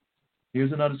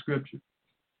 Here's another scripture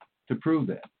to prove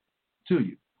that to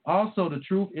you. Also, the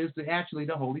truth is actually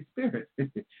the Holy Spirit.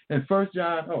 In 1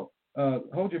 John,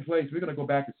 hold your place. We're going to go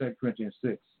back to 2 Corinthians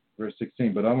 6, verse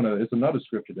 16, but it's another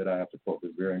scripture that I have to quote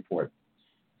that's very important.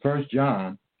 1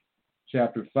 John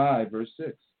chapter 5, verse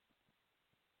 6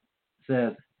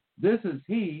 says, this is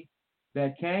he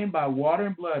that came by water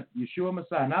and blood, Yeshua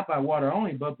Messiah, not by water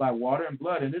only, but by water and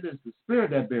blood. And it is the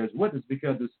Spirit that bears witness,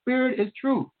 because the Spirit is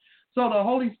truth. So the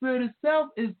Holy Spirit itself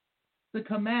is the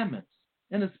commandments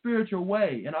in a spiritual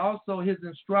way, and also his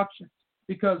instructions.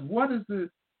 Because what is the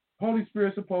Holy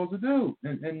Spirit supposed to do?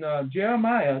 In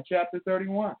Jeremiah chapter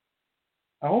 31.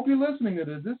 I hope you're listening to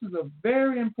this. This is a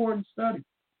very important study.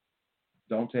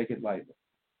 Don't take it lightly.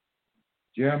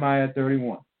 Jeremiah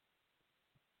 31.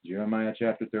 Jeremiah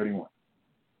chapter 31.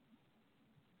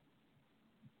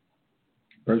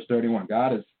 Verse 31.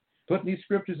 God has put these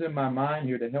scriptures in my mind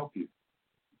here to help you.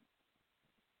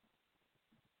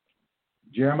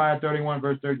 Jeremiah 31,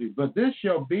 verse 32. But this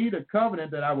shall be the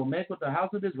covenant that I will make with the house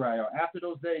of Israel after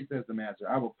those days, says the Master.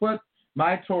 I will put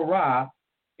my Torah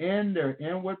in their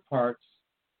inward parts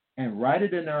and write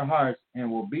it in their hearts,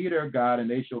 and will be their God, and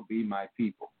they shall be my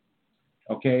people.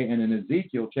 Okay, and in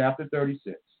Ezekiel chapter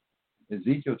 36.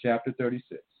 Ezekiel chapter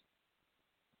 36.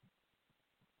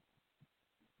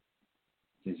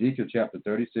 Ezekiel chapter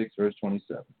 36, verse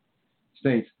 27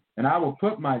 states, and I will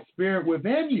put my spirit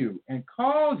within you and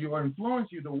cause you or influence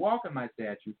you to walk in my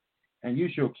statutes, and you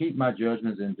shall keep my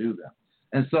judgments and do them.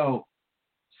 And so,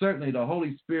 certainly the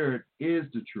Holy Spirit is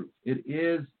the truth. It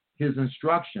is his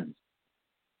instructions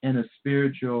in a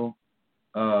spiritual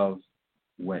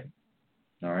way.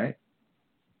 All right?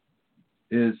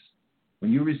 Is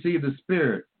when you receive the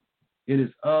Spirit, it is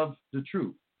of the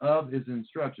truth, of his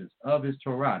instructions, of his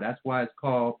Torah. That's why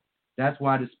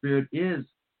the Spirit is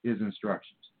his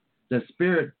instructions. The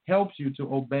Spirit helps you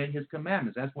to obey his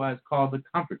commandments. That's why it's called the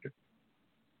Comforter.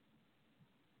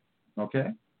 Okay?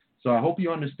 So I hope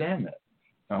you understand that.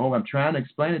 I hope I'm trying to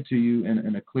explain it to you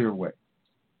in a clear way,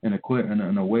 in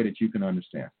a way that you can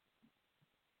understand.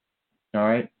 All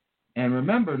right? And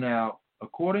remember now,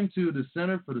 according to the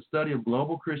Center for the Study of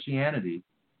Global Christianity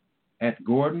at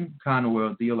Gordon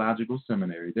Conwell Theological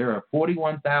Seminary, there are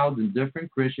 41,000 different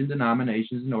Christian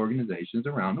denominations and organizations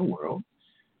around the world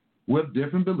with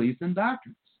different beliefs and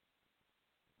doctrines.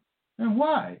 And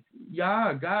why?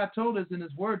 God told us in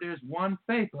his word there's one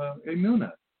faith,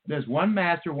 emunah. There's one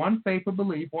master, one faith of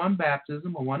belief, one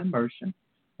baptism, or one immersion.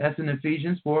 That's in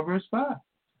Ephesians 4, verse 5.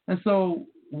 And so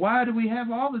why do we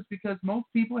have all this? Because most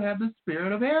people have the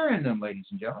spirit of error in them, ladies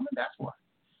and gentlemen. That's why.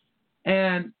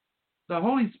 And the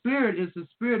Holy Spirit is the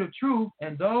spirit of truth,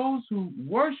 and those who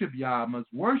worship Yah must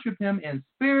worship him in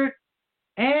spirit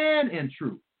and in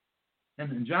truth.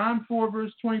 And in John 4,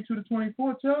 verse 22 to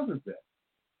 24 tells us that.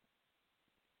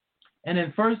 And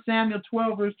in 1 Samuel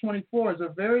 12, verse 24 is a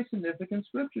very significant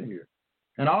scripture here.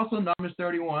 And also Numbers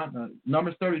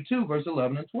 32, verse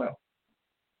 11 and 12.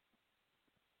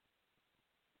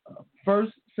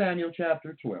 1 Samuel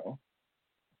chapter 12.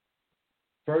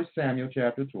 1 Samuel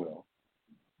chapter 12.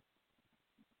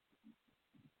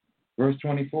 Verse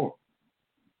 24.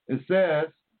 It says,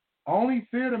 only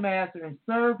fear the master and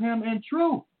serve him in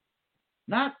truth.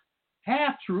 Not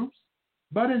half truths,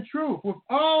 but in truth with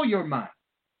all your might.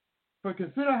 For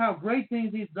consider how great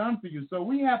things he's done for you. So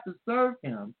we have to serve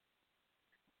him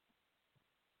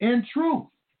in truth,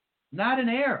 not in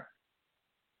error.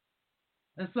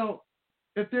 And so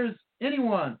if there's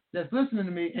anyone that's listening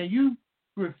to me and you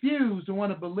refuse to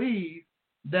want to believe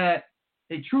that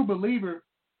a true believer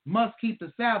must keep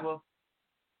the Sabbath,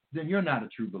 then you're not a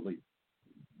true believer.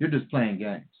 You're just playing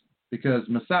games because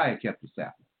Messiah kept the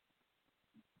Sabbath.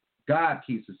 God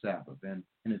keeps the Sabbath. And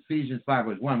in Ephesians 5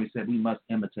 verse 1, we said we must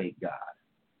imitate God.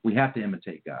 We have to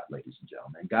imitate God, ladies and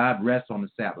gentlemen. God rests on the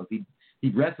Sabbath. He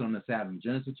rested on the Sabbath in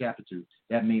Genesis chapter 2.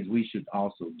 That means we should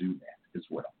also do that as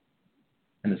well.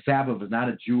 And the Sabbath is not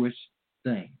a Jewish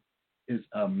thing. It's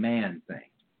a man thing.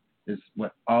 It's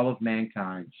what all of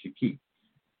mankind should keep.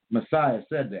 Messiah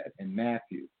said that in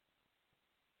Matthew,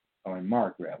 or in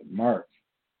Mark, rather. Mark.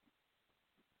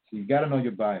 So you got to know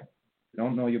your Bible. If you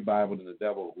don't know your Bible, then the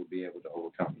devil will be able to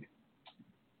overcome you.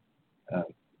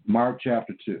 Mark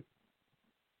chapter 2.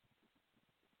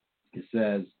 It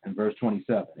says in verse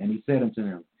 27, and he said unto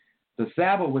them, the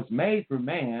Sabbath was made for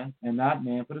man, and not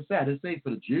man for the Sabbath. It says for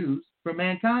the Jews, for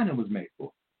mankind it was made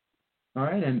for. All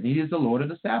right, and he is the Lord of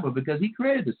the Sabbath because he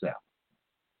created the Sabbath.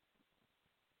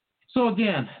 So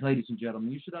again, ladies and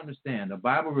gentlemen, you should understand the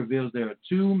Bible reveals there are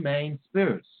two main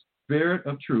spirits. Spirit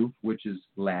of truth, which is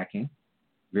lacking.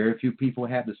 Very few people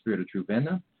have the spirit of truth in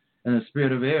them. And the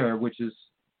spirit of error, which is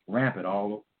rampant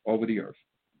all over the earth.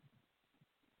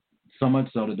 So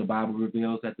much so that the Bible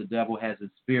reveals that the devil has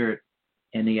his spirit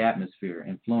in the atmosphere,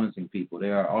 influencing people. They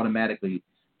are automatically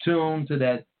tuned to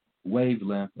that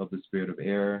wavelength of the spirit of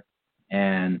error.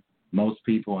 And most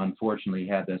people, unfortunately,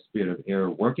 have that spirit of error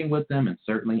working with them and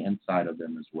certainly inside of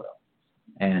them as well.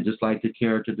 And just like the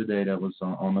character today that was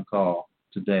on the call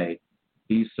today,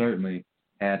 he certainly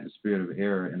had the spirit of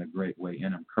error in a great way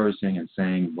in him, cursing and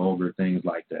saying vulgar things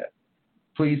like that.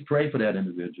 Please pray for that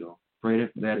individual. Pray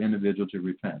for that individual to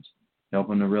repent. Help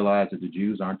him to realize that the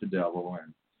Jews aren't the devil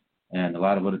and a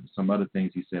lot of some other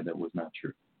things he said that was not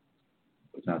true.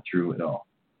 It was not true at all.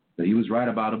 But he was right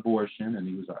about abortion and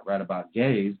he was right about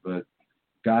gays, but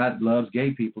God loves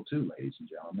gay people too, ladies and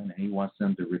gentlemen, and he wants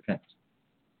them to repent.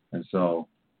 And so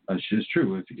it's just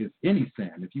true. If any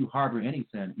sin, if you harbor any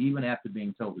sin, even after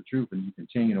being told the truth and you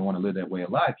continue to want to live that way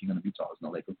of life, you're going to be tossed in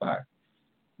the lake of fire.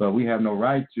 But we have no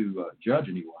right to judge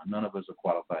anyone. None of us are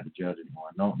qualified to judge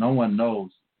anyone. No one knows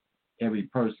every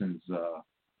person's,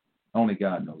 only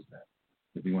God knows that,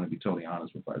 if we want to be totally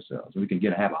honest with ourselves. We can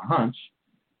have a hunch,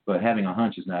 but having a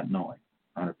hunch is not knowing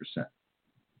 100%.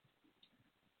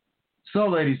 So,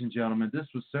 ladies and gentlemen, this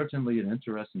was certainly an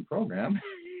interesting program,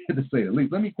 to say the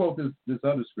least. Let me quote this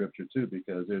other scripture, too,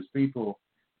 because there's people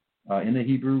in the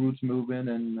Hebrew roots movement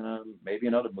and maybe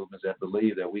in other movements that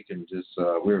believe that we can just,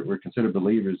 we're considered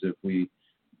believers if we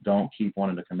don't keep one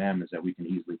of the commandments that we can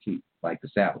easily keep, like the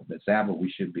Sabbath. The Sabbath we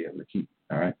should be able to keep,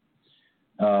 all right?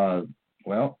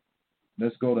 Well,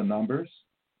 let's go to Numbers.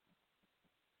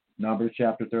 Numbers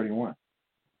chapter 31.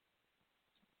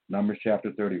 Numbers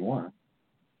chapter 31.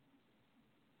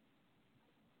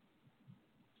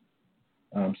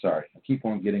 I'm sorry, I keep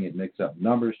on getting it mixed up.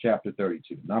 Numbers chapter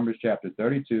 32. Numbers chapter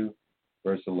 32,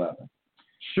 verse 11.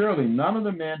 Surely none of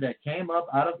the men that came up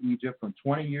out of Egypt from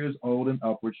 20 years old and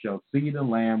upward shall see the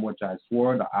land which I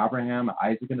swore to Abraham, to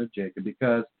Isaac, and to Jacob,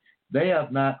 because they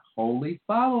have not wholly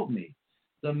followed me.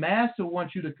 The master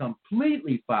wants you to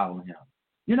completely follow him.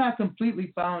 You're not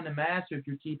completely following the master if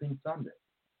you're keeping Sunday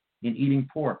and eating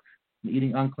pork and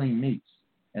eating unclean meats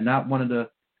and not wanting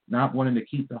to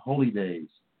keep the holy days.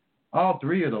 All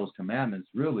three of those commandments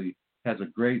really has a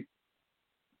great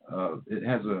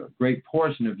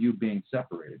portion of you being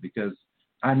separated, because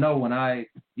I know when I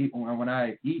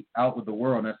eat out with the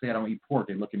world and I say I don't eat pork,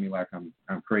 they look at me like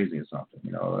I'm crazy or something,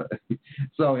 you know.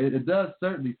 So it does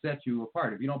certainly set you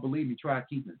apart. If you don't believe me, try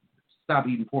keeping it. Stop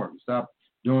eating pork. Stop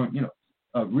doing,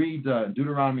 read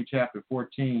Deuteronomy chapter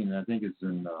 14. I think it's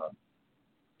in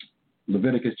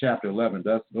Leviticus chapter 11.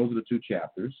 Those are the two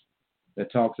chapters that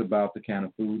talks about the kind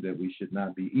of food that we should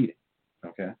not be eating.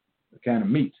 Okay, the kind of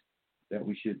meat that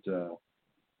we should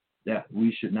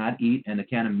not eat, and the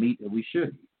kind of meat that we should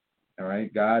eat. All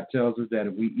right, God tells us that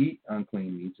if we eat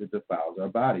unclean meats, it defiles our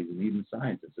bodies, and even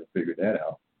scientists have figured that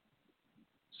out.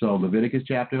 So Leviticus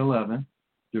chapter 11,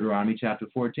 Deuteronomy chapter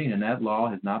 14, and that law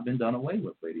has not been done away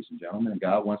with, ladies and gentlemen. And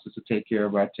God wants us to take care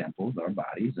of our temples, our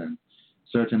bodies, and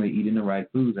certainly eating the right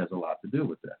foods has a lot to do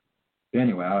with that.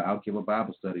 Anyway, I'll give a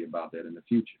Bible study about that in the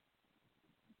future.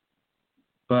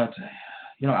 But,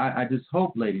 I just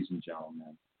hope, ladies and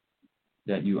gentlemen,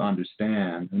 that you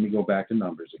understand. Let me go back to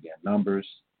Numbers again. Numbers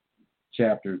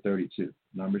chapter 32.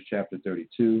 Numbers chapter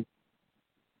 32,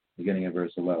 beginning at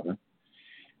verse 11.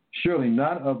 Surely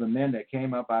none of the men that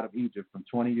came up out of Egypt from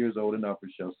 20 years old and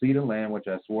upward shall see the land which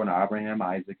I swore to Abraham,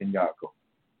 Isaac, and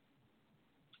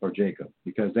Jacob,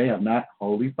 because they have not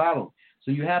wholly followed.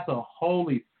 So you have to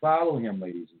wholly follow him,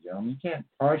 ladies and gentlemen. You can't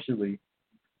partially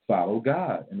follow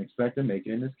God and expect to make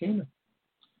it in this kingdom.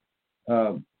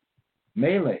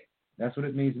 Mele, that's what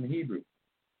it means in Hebrew.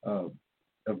 A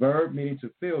verb meaning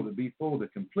to fill, to be full, to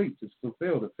complete, to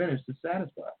fulfill, to finish, to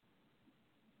satisfy.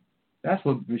 That's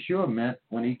what Yeshua meant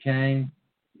when he came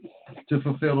to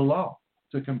fulfill the law,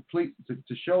 to complete,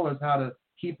 to show us how to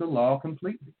keep the law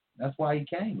completely. That's why he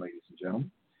came, ladies and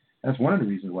gentlemen. That's one of the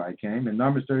reasons why he came. And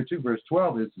Numbers 32, verse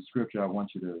 12 is the scripture I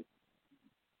want you to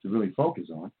really focus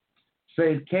on.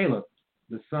 Says Caleb,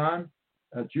 the son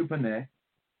of Jephunneh,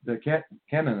 the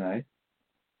Kenizzite,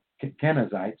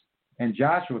 and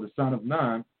Joshua, the son of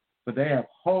Nun, for they have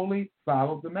wholly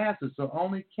followed the master. So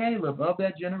only Caleb of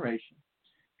that generation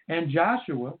and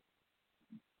Joshua,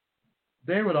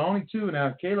 they were the only two.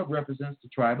 Now, Caleb represents the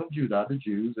tribe of Judah, the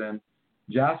Jews, and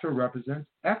Joshua represents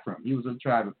Ephraim. He was of the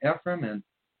tribe of Ephraim. And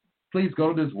please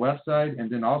go to this website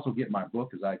and then also get my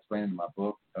book, as I explained in my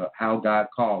book,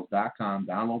 howgodcalls.com.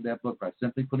 Download that book by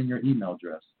simply putting your email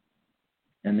address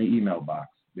in the email box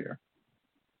there.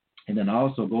 And then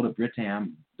also go to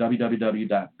Britam,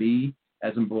 www.b,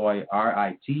 as in boy,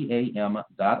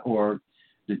 ritam.org.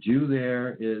 The Jew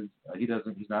there is,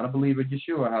 he's not a believer in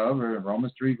Yeshua. However, in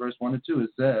Romans 3, verse 1 to 2, it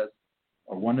says,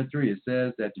 or 1 to 3, it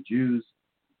says that the Jews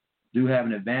do have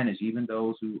an advantage, even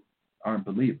those who aren't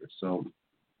believers. So,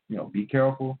 be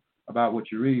careful about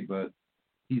what you read, but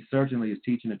he certainly is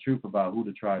teaching the truth about who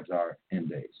the tribes are in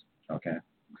days, okay?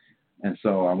 And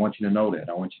so I want you to know that.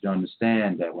 I want you to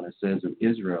understand that when it says of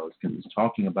Israel, it's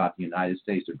talking about the United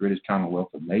States, the British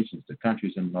Commonwealth of Nations, the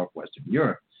countries in northwestern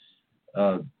Europe,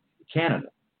 Canada,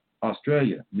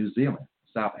 Australia, New Zealand,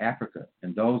 South Africa,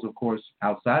 and those, of course,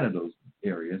 outside of those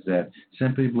areas that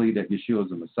simply believe that Yeshua is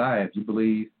the Messiah. If you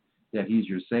believe that he's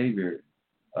your Savior,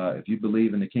 if you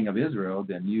believe in the King of Israel,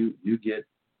 then you get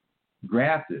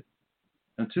grafted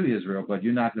into Israel, but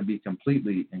you're not going to be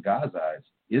completely, in God's eyes,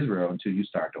 Israel until you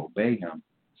start to obey him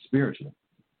spiritually.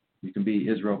 You can be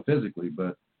Israel physically,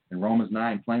 but in Romans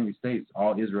 9 plainly states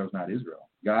all Israel is not Israel.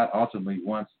 God ultimately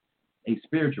wants a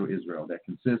spiritual Israel that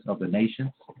consists of the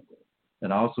nations,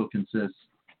 that also consists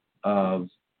of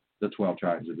the 12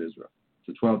 tribes of Israel.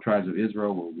 The 12 tribes of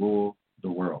Israel will rule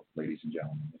the world, ladies and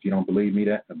gentlemen. If you don't believe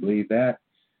that,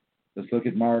 let's look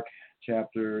at Mark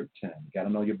chapter 10. You got to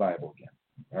know your Bible again.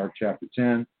 Mark chapter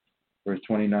 10, verse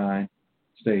 29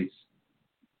 states,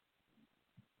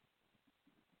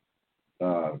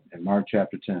 in Mark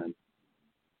chapter 10,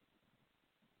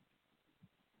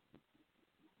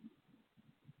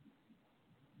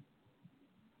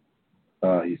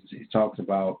 he talks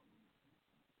about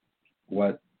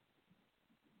what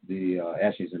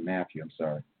actually it's in Matthew, I'm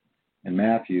sorry. In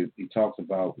Matthew, he talks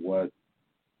about what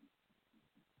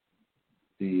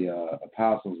the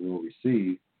apostles will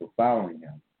receive for following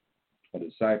him. Or the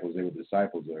disciples, they were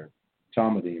disciples or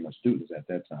Talmudim or students at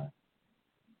that time.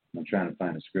 I'm trying to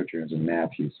find the scripture. It's in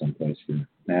Matthew someplace here.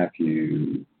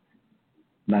 Matthew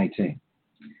 19.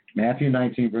 Matthew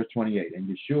 19, verse 28. And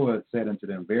Yeshua said unto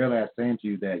them, Verily I say unto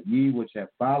you that ye which have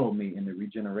followed me in the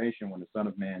regeneration when the Son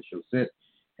of Man shall sit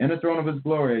in the throne of his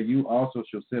glory, you also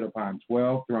shall sit upon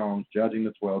 12 thrones, judging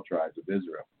the 12 tribes of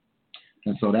Israel.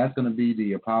 And so that's going to be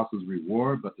the apostles'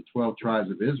 reward, but the 12 tribes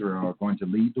of Israel are going to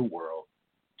lead the world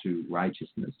to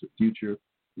righteousness, the future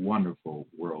wonderful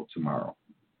world tomorrow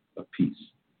of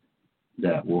peace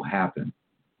that will happen,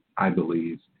 I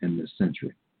believe, in this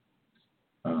century.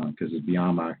 Because it's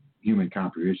beyond my human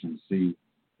comprehension to see,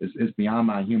 it's beyond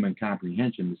my human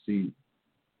comprehension to see,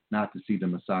 not to see the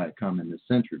Messiah come in this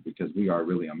century, because we are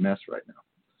really a mess right now.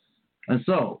 And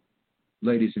so,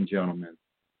 ladies and gentlemen,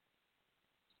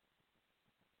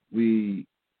 we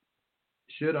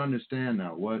should understand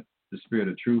now what the spirit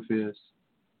of truth is,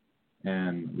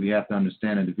 and we have to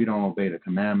understand that if you don't obey the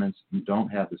commandments, you don't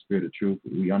have the spirit of truth.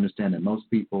 We understand that most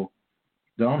people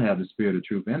don't have the spirit of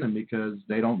truth in them because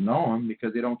they don't know him,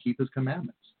 because they don't keep his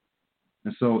commandments.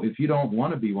 And so if you don't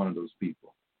want to be one of those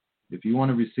people, if you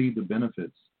want to receive the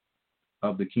benefits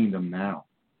of the kingdom now,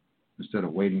 instead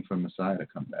of waiting for Messiah to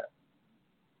come back,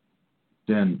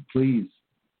 then please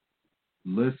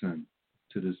listen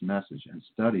to this message and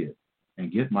study it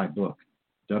and get my book,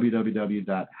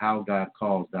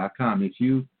 www.howgodcalls.com.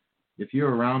 If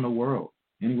you're around the world,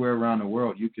 anywhere around the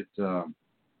world, you could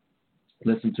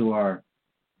listen to our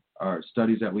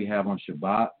studies that we have on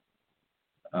Shabbat.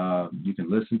 You can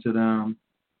listen to them.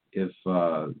 If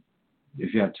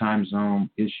you have time zone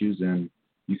issues, then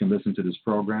you can listen to this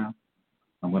program.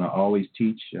 I'm going to always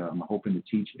teach. I'm hoping to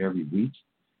teach every week.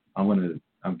 I'm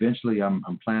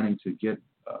planning to get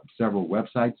several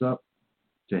websites up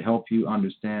to help you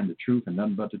understand the truth and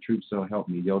nothing but the truth. So help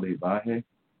me, Yodhe Vahe.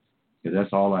 because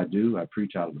that's all I do. I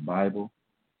preach out of the Bible.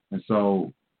 And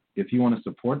so if you want to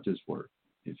support this work,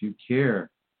 if you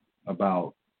care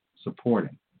about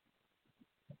supporting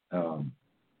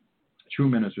true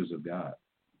ministers of God,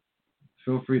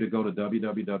 feel free to go to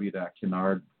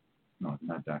www.kennard. No,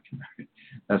 not .kennard.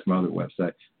 That's my other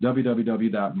website.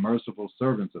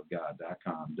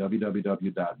 www.mercifulservantsofgod.com.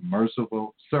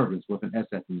 www.mercifulservants with an S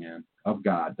at the end of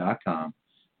God.com,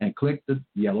 and click the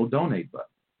yellow donate button.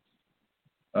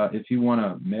 If you want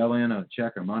to mail in a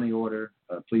check or money order,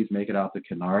 please make it out to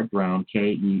Kennard Brown,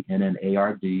 Kennard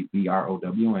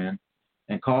Brown,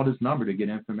 and call this number to get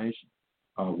information.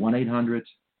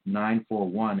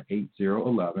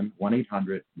 1-800-941-8011,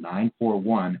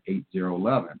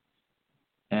 1-800-941-8011.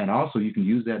 And also, you can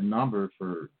use that number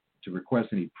to request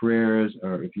any prayers,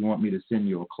 or if you want me to send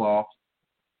you a cloth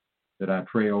that I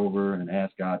pray over and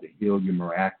ask God to heal you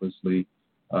miraculously.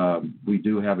 We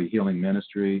do have a healing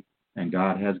ministry, and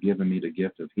God has given me the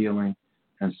gift of healing.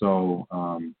 And so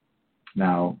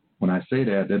now, when I say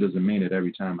that, that doesn't mean that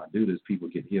every time I do this, people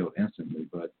get healed instantly.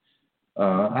 But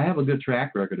I have a good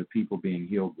track record of people being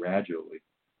healed gradually.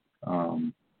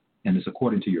 And it's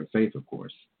according to your faith, of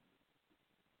course.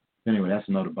 Anyway, that's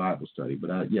another Bible study.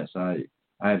 But yes, I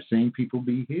have seen people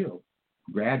be healed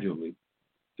gradually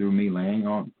through me laying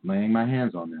my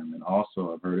hands on them. And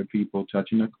also, I've heard of people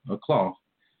touching a cloth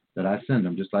that I send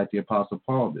them, just like the Apostle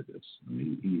Paul did this. I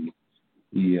mean,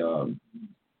 he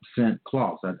sent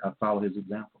cloths. I followed his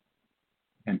example.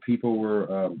 And people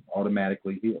were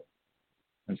automatically healed.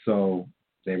 And so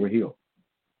they were healed.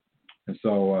 And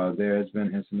so there has been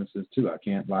incidences too. I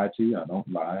can't lie to you. I don't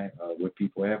lie. Where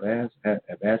people have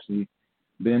actually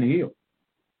been healed.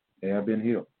 They have been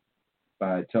healed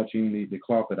by touching the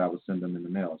cloth that I would send them in the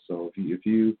mail. So if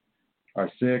you are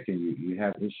sick and you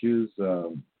have issues,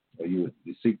 or you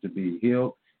seek to be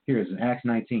healed, here's in Acts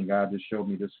 19. God just showed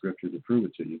me this scripture to prove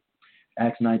it to you.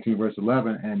 Acts 19, verse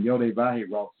 11, and Yodevahi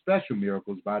wrought special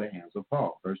miracles by the hands of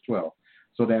Paul. Verse 12,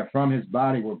 so that from his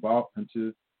body were brought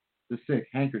unto the sick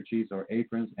handkerchiefs or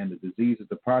aprons, and the diseases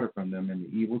departed from them, and the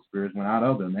evil spirits went out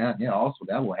of them. Also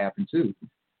that will happen too.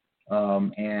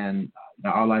 And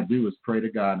all I do is pray to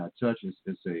God, and I touch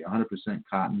it's a 100%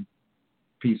 cotton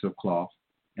piece of cloth,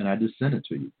 and I just send it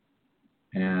to you.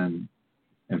 And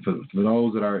for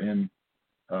those that are in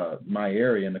my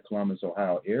area, in the Columbus,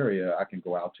 Ohio area, I can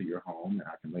go out to your home and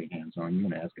I can lay hands on you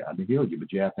and ask God to heal you.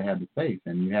 But you have to have the faith,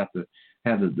 and you have to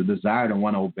have the desire to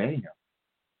want to obey Him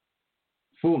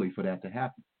fully for that to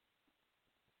happen.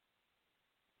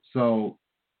 So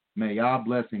may God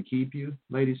bless and keep you,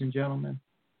 ladies and gentlemen.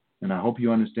 And I hope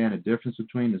you understand the difference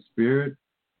between the spirit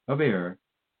of error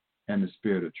and the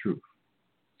spirit of truth.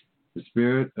 The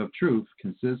spirit of truth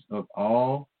consists of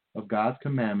all of God's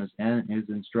commandments and His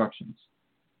instructions.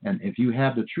 And if you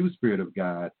have the true spirit of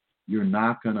God, you're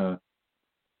not gonna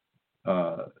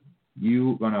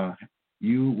you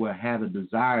will have a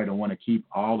desire to want to keep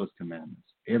all His commandments.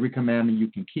 Every commandment you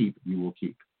can keep, you will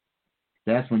keep.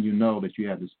 That's when you know that you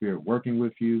have the Spirit working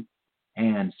with you,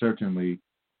 and certainly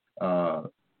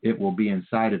it will be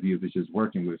inside of you if it's just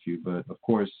working with you. But of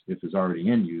course, if it's already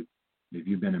in you, if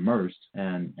you've been immersed,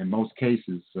 and in most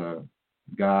cases,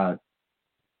 God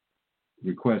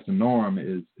requests, the norm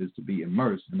is to be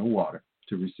immersed in the water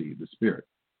to receive the Spirit.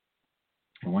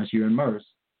 And once you're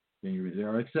immersed, then there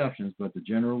are exceptions, but the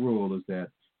general rule is that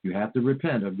you have to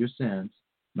repent of your sins.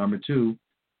 Number two,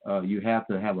 you have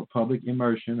to have a public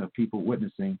immersion of people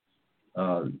witnessing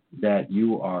that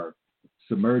you are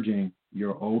submerging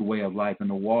your old way of life in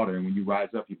the water, and when you rise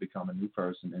up, you become a new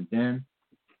person. And then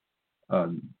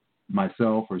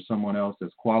myself or someone else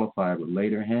that's qualified would lay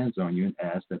their hands on you and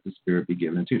ask that the Spirit be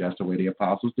given to you. That's the way the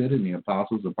apostles did it, and the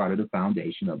apostles are part of the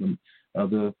foundation of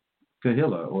the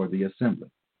kahillah, or the assembly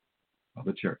of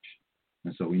the church.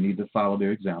 And so we need to follow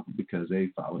their example, because they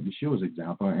followed Yeshua's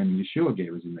example, and Yeshua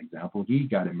gave us an example. He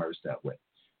got immersed that way.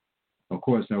 Of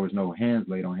course, there was no hands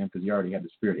laid on him because he already had the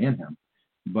Spirit in him,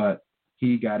 but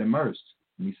he got immersed,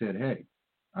 and he said, hey,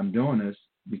 I'm doing this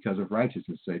because of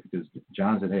righteousness' sake, because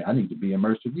John said, hey, I need to be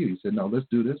immersed with you. He said, no, let's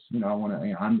do this.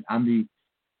 I'm the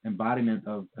embodiment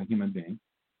of a human being.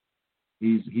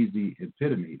 He's the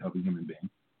epitome of a human being.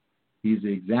 He's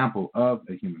the example of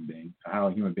a human being, how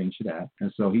a human being should act.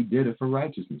 And so he did it for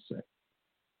righteousness' sake.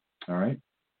 All right?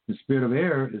 The spirit of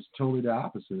error is totally the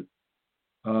opposite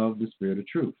of the spirit of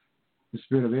truth. The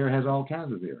spirit of error has all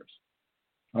kinds of errors,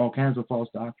 all kinds of false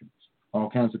doctrines, all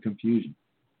kinds of confusion.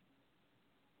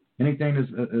 Anything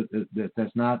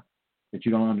that's not, that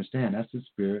you don't understand, that's the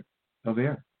spirit of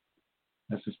error.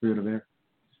 That's the spirit of error.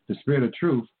 The spirit of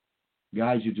truth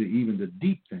guides you to even the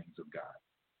deep things of God.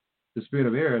 The spirit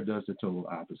of error does the total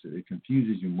opposite. It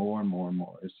confuses you more and more and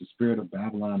more. It's the spirit of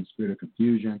Babylon, the spirit of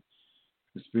confusion,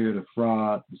 the spirit of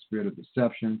fraud, the spirit of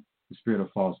deception, the spirit of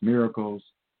false miracles.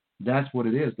 That's what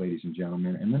it is, ladies and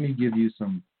gentlemen. And let me give you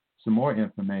some more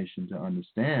information to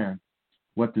understand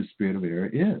what the spirit of error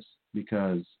is,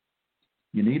 because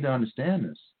you need to understand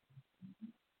this.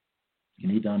 You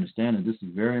need to understand that this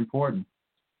is very important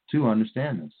to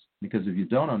understand this, because if you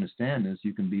don't understand this,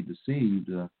 you can be deceived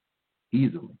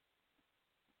easily.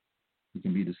 You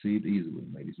can be deceived easily,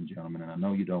 ladies and gentlemen, and I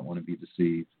know you don't want to be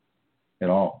deceived at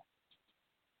all.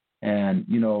 And,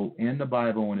 you know, in the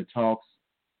Bible, when it talks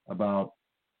about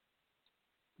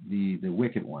the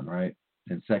wicked one, right,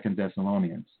 in 2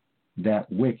 Thessalonians, that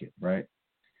wicked, right?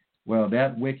 Well,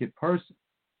 that wicked person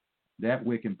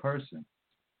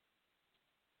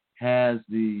has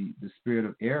the spirit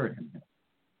of error in him.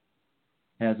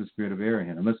 Has the spirit of error in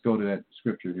him. Let's go to that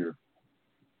scripture here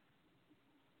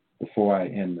before I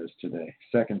end this today.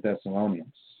 2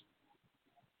 Thessalonians.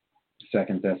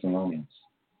 2 Thessalonians.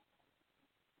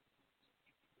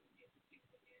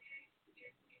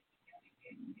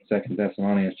 Second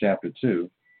Thessalonians chapter 2.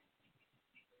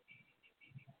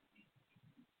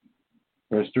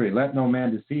 Verse 3, let no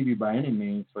man deceive you by any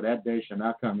means, for that day shall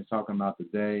not come. He's talking about the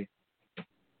day,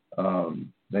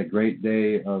 that great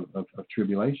day of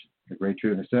tribulation, the great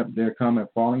tribulation, except there come a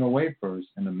falling away first,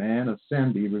 and the man of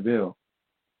sin be revealed.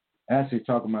 Actually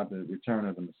talking about the return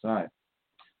of the Messiah.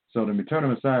 So the return of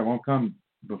the Messiah won't come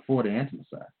before the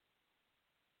anti-Messiah.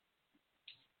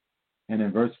 And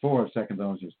in verse 4 of 2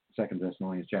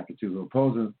 Thessalonians chapter 2, who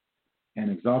opposes and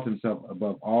exalts himself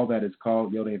above all that is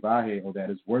called Yod-Heh-Vah, or that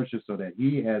is worshipped, so that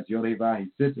he, as Yod-Heh-Vah,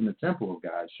 sits in the temple of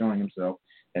God, showing himself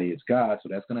that he is God. So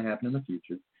that's going to happen in the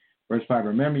future. Verse 5,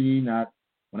 remember ye not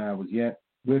when I was yet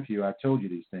with you, I told you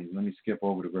these things. Let me skip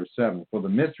over to verse 7. For the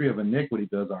mystery of iniquity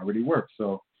does already work.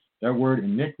 So that word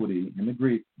iniquity in the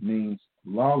Greek means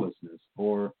lawlessness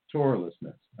or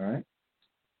Torahlessness, all right?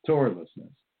 Torahlessness.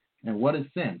 And what is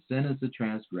sin? Sin is the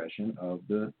transgression of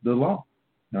the law,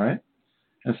 all right?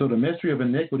 And so the mystery of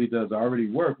iniquity does already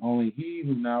work. Only he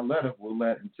who now letteth will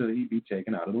let until he be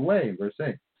taken out of the way. Verse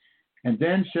 8. And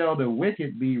then shall the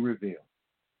wicked be revealed,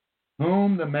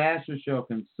 whom the master shall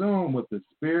consume with the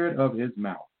spirit of his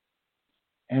mouth,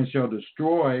 and shall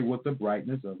destroy with the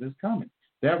brightness of his coming.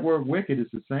 That word wicked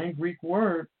is the same Greek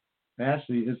word.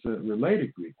 Actually, it's a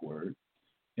related Greek word.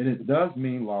 And it does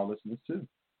mean lawlessness too.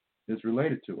 It's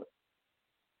related to it.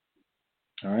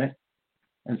 All right?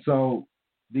 And so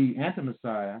the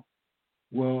anti-Messiah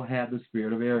will have the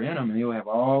spirit of error in him, and he'll have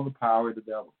all the power of the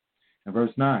devil. And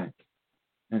verse 9.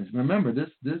 And remember, this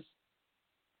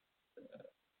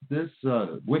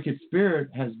wicked spirit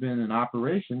has been in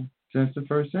operation since the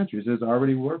first century. It says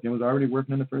already working. It was already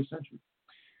working in the first century.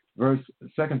 2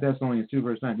 Thessalonians 2,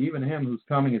 verse 9, even him whose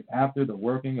coming is after the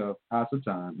working of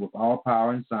Hasatan, with all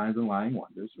power and signs and lying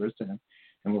wonders, verse 10,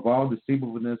 and with all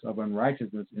deceivableness of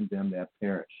unrighteousness in them that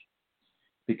perish,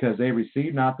 because they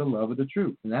receive not the love of the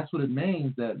truth. And that's what it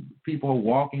means, that people are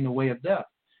walking the way of death.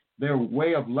 Their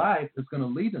way of life is going to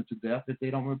lead them to death if they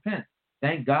don't repent.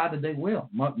 Thank God that they will.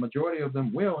 Majority of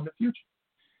them will in the future.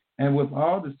 And with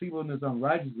all deceivableness of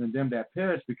unrighteousness in them that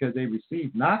perish, because they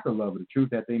receive not the love of the truth,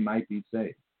 that they might be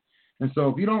saved. And so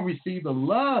if you don't receive the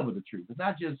love of the truth, it's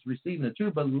not just receiving the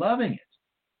truth, but loving it,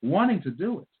 wanting to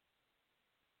do it.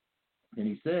 And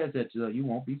he says that you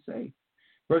won't be saved.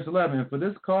 Verse 11, and for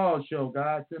this cause shall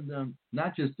God send them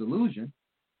not just delusion,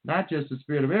 not just the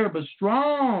spirit of error, but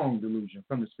strong delusion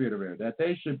from the spirit of error, that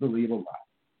they should believe a lie.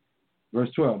 Verse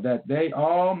 12, that they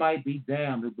all might be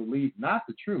damned who believe not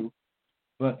the truth,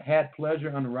 but had pleasure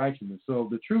in unrighteousness. So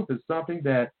the truth is something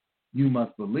that you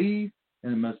must believe,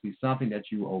 and it must be something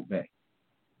that you obey.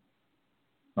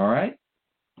 All right?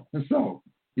 And so,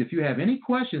 if you have any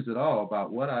questions at all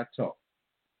about what I've taught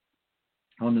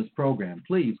on this program,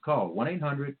 please call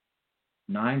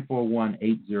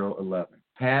 1-800-941-8011.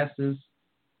 Pass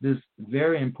this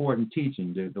very important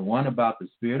teaching, the one about the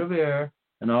spirit of error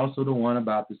and also the one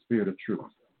about the spirit of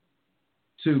truth,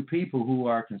 to people who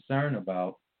are concerned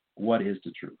about what is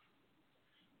the truth.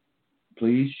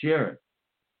 Please share it.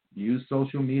 Use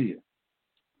social media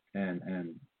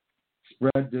and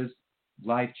spread this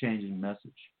life-changing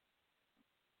message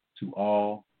to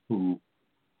all who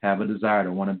have a desire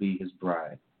to want to be his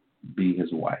bride, be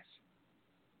his wife.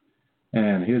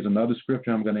 And here's another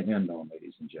scripture I'm going to end on,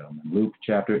 ladies and gentlemen. Luke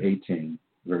chapter 18,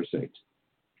 verse 8.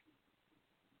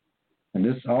 And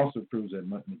this also proves that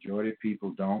majority of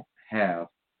people don't have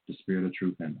the spirit of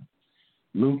truth in them.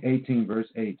 Luke 18, verse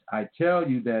 8, I tell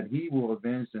you that he will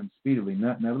avenge them speedily.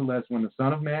 Nevertheless, when the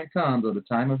Son of Man comes, or the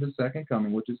time of his second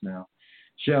coming, which is now,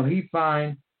 shall he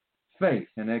find faith,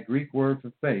 and that Greek word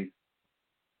for faith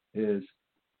is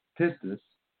pistis,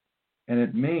 and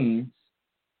it means,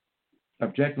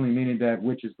 objectively meaning that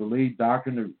which is believed,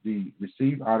 doctrine, the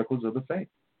received articles of the faith.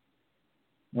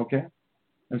 Okay?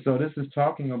 And so this is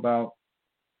talking about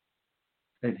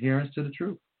adherence to the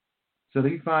truth. So do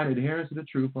you find adherence to the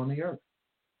truth on the earth?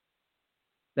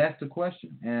 That's the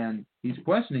question. And he's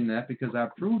questioning that because I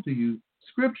proved to you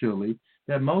scripturally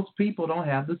that most people don't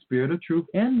have the Spirit of truth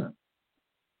in them.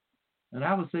 And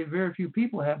I would say very few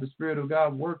people have the Spirit of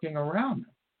God working around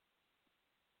them.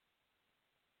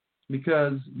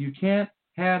 Because you can't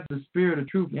have the Spirit of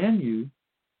truth in you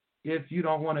if you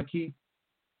don't want to keep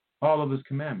all of his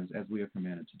commandments as we are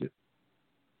commanded to do,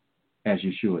 as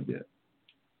Yeshua did.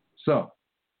 So,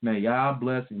 may Yah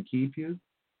bless and keep you,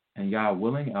 and Yah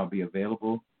willing, I'll be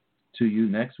available to you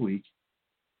next week.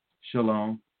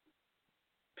 Shalom.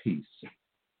 Peace.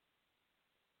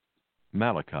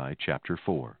 Malachi chapter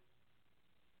 4.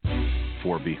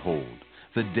 For behold,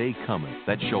 the day cometh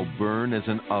that shall burn as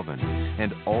an oven,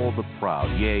 and all the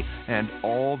proud, yea, and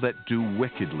all that do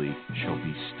wickedly shall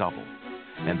be stubble.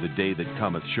 And the day that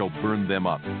cometh shall burn them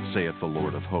up, saith the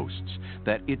Lord of hosts,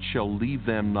 that it shall leave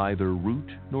them neither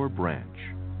root nor branch.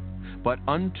 But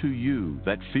unto you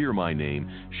that fear my name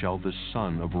shall the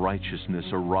Son of Righteousness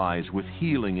arise with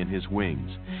healing in his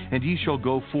wings, and ye shall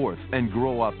go forth and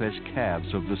grow up as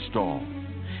calves of the stall.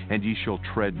 And ye shall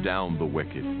tread down the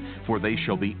wicked, for they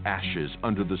shall be ashes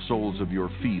under the soles of your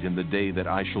feet in the day that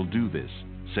I shall do this,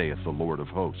 saith the Lord of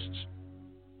hosts.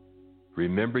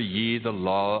 Remember ye the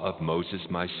law of Moses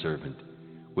my servant,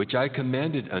 which I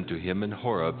commanded unto him in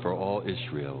Horeb for all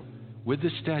Israel, with the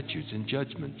statutes and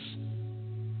judgments.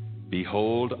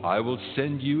 Behold, I will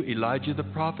send you Elijah the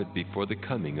prophet before the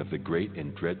coming of the great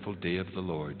and dreadful day of the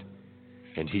Lord.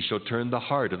 And he shall turn the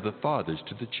heart of the fathers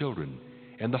to the children,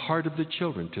 and the heart of the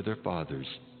children to their fathers,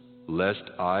 lest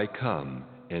I come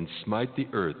and smite the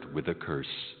earth with a curse.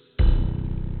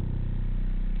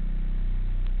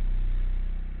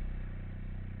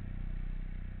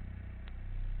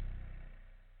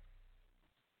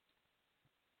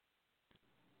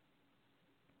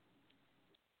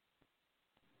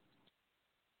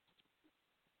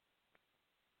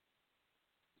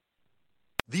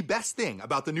 The best thing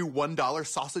about the new $1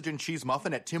 sausage and cheese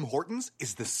muffin at Tim Hortons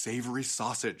is the savory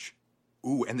sausage.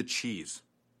 Ooh, and the cheese.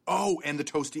 Oh, and the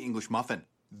toasty English muffin.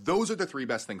 Those are the three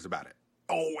best things about it.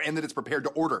 Oh, and that it's prepared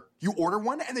to order. You order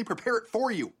one and they prepare it for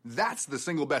you. That's the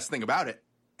single best thing about it.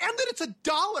 And that it's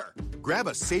 $1. Grab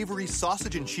a savory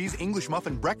sausage and cheese English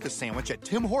muffin breakfast sandwich at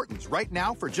Tim Hortons right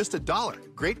now for just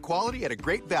 $1. Great quality at a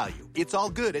great value. It's all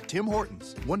good at Tim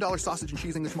Hortons. $1 sausage and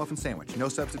cheese English muffin sandwich. No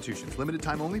substitutions. Limited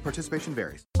time only. Participation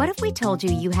varies. What if we told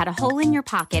you you had a hole in your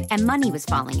pocket and money was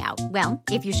falling out? Well,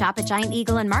 if you shop at Giant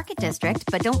Eagle and Market District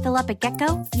but don't fill up at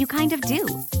Get-Go, you kind of do.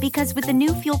 Because with the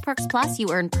new Fuel Perks Plus,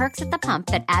 you earn perks at the pump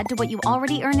that add to what you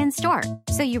already earn in store.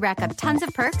 So you rack up tons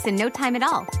of perks in no time at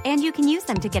all. And you can use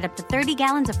them to get up to 30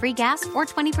 gallons of free gas or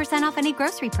 20% off any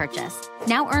grocery purchase.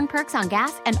 Now earn perks on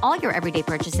gas and all your everyday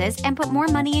purchases and put more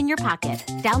money in your pocket.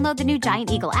 Download the new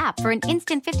Giant Eagle app for an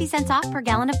instant 50 cents off per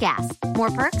gallon of gas. More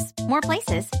perks, more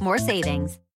places, more savings.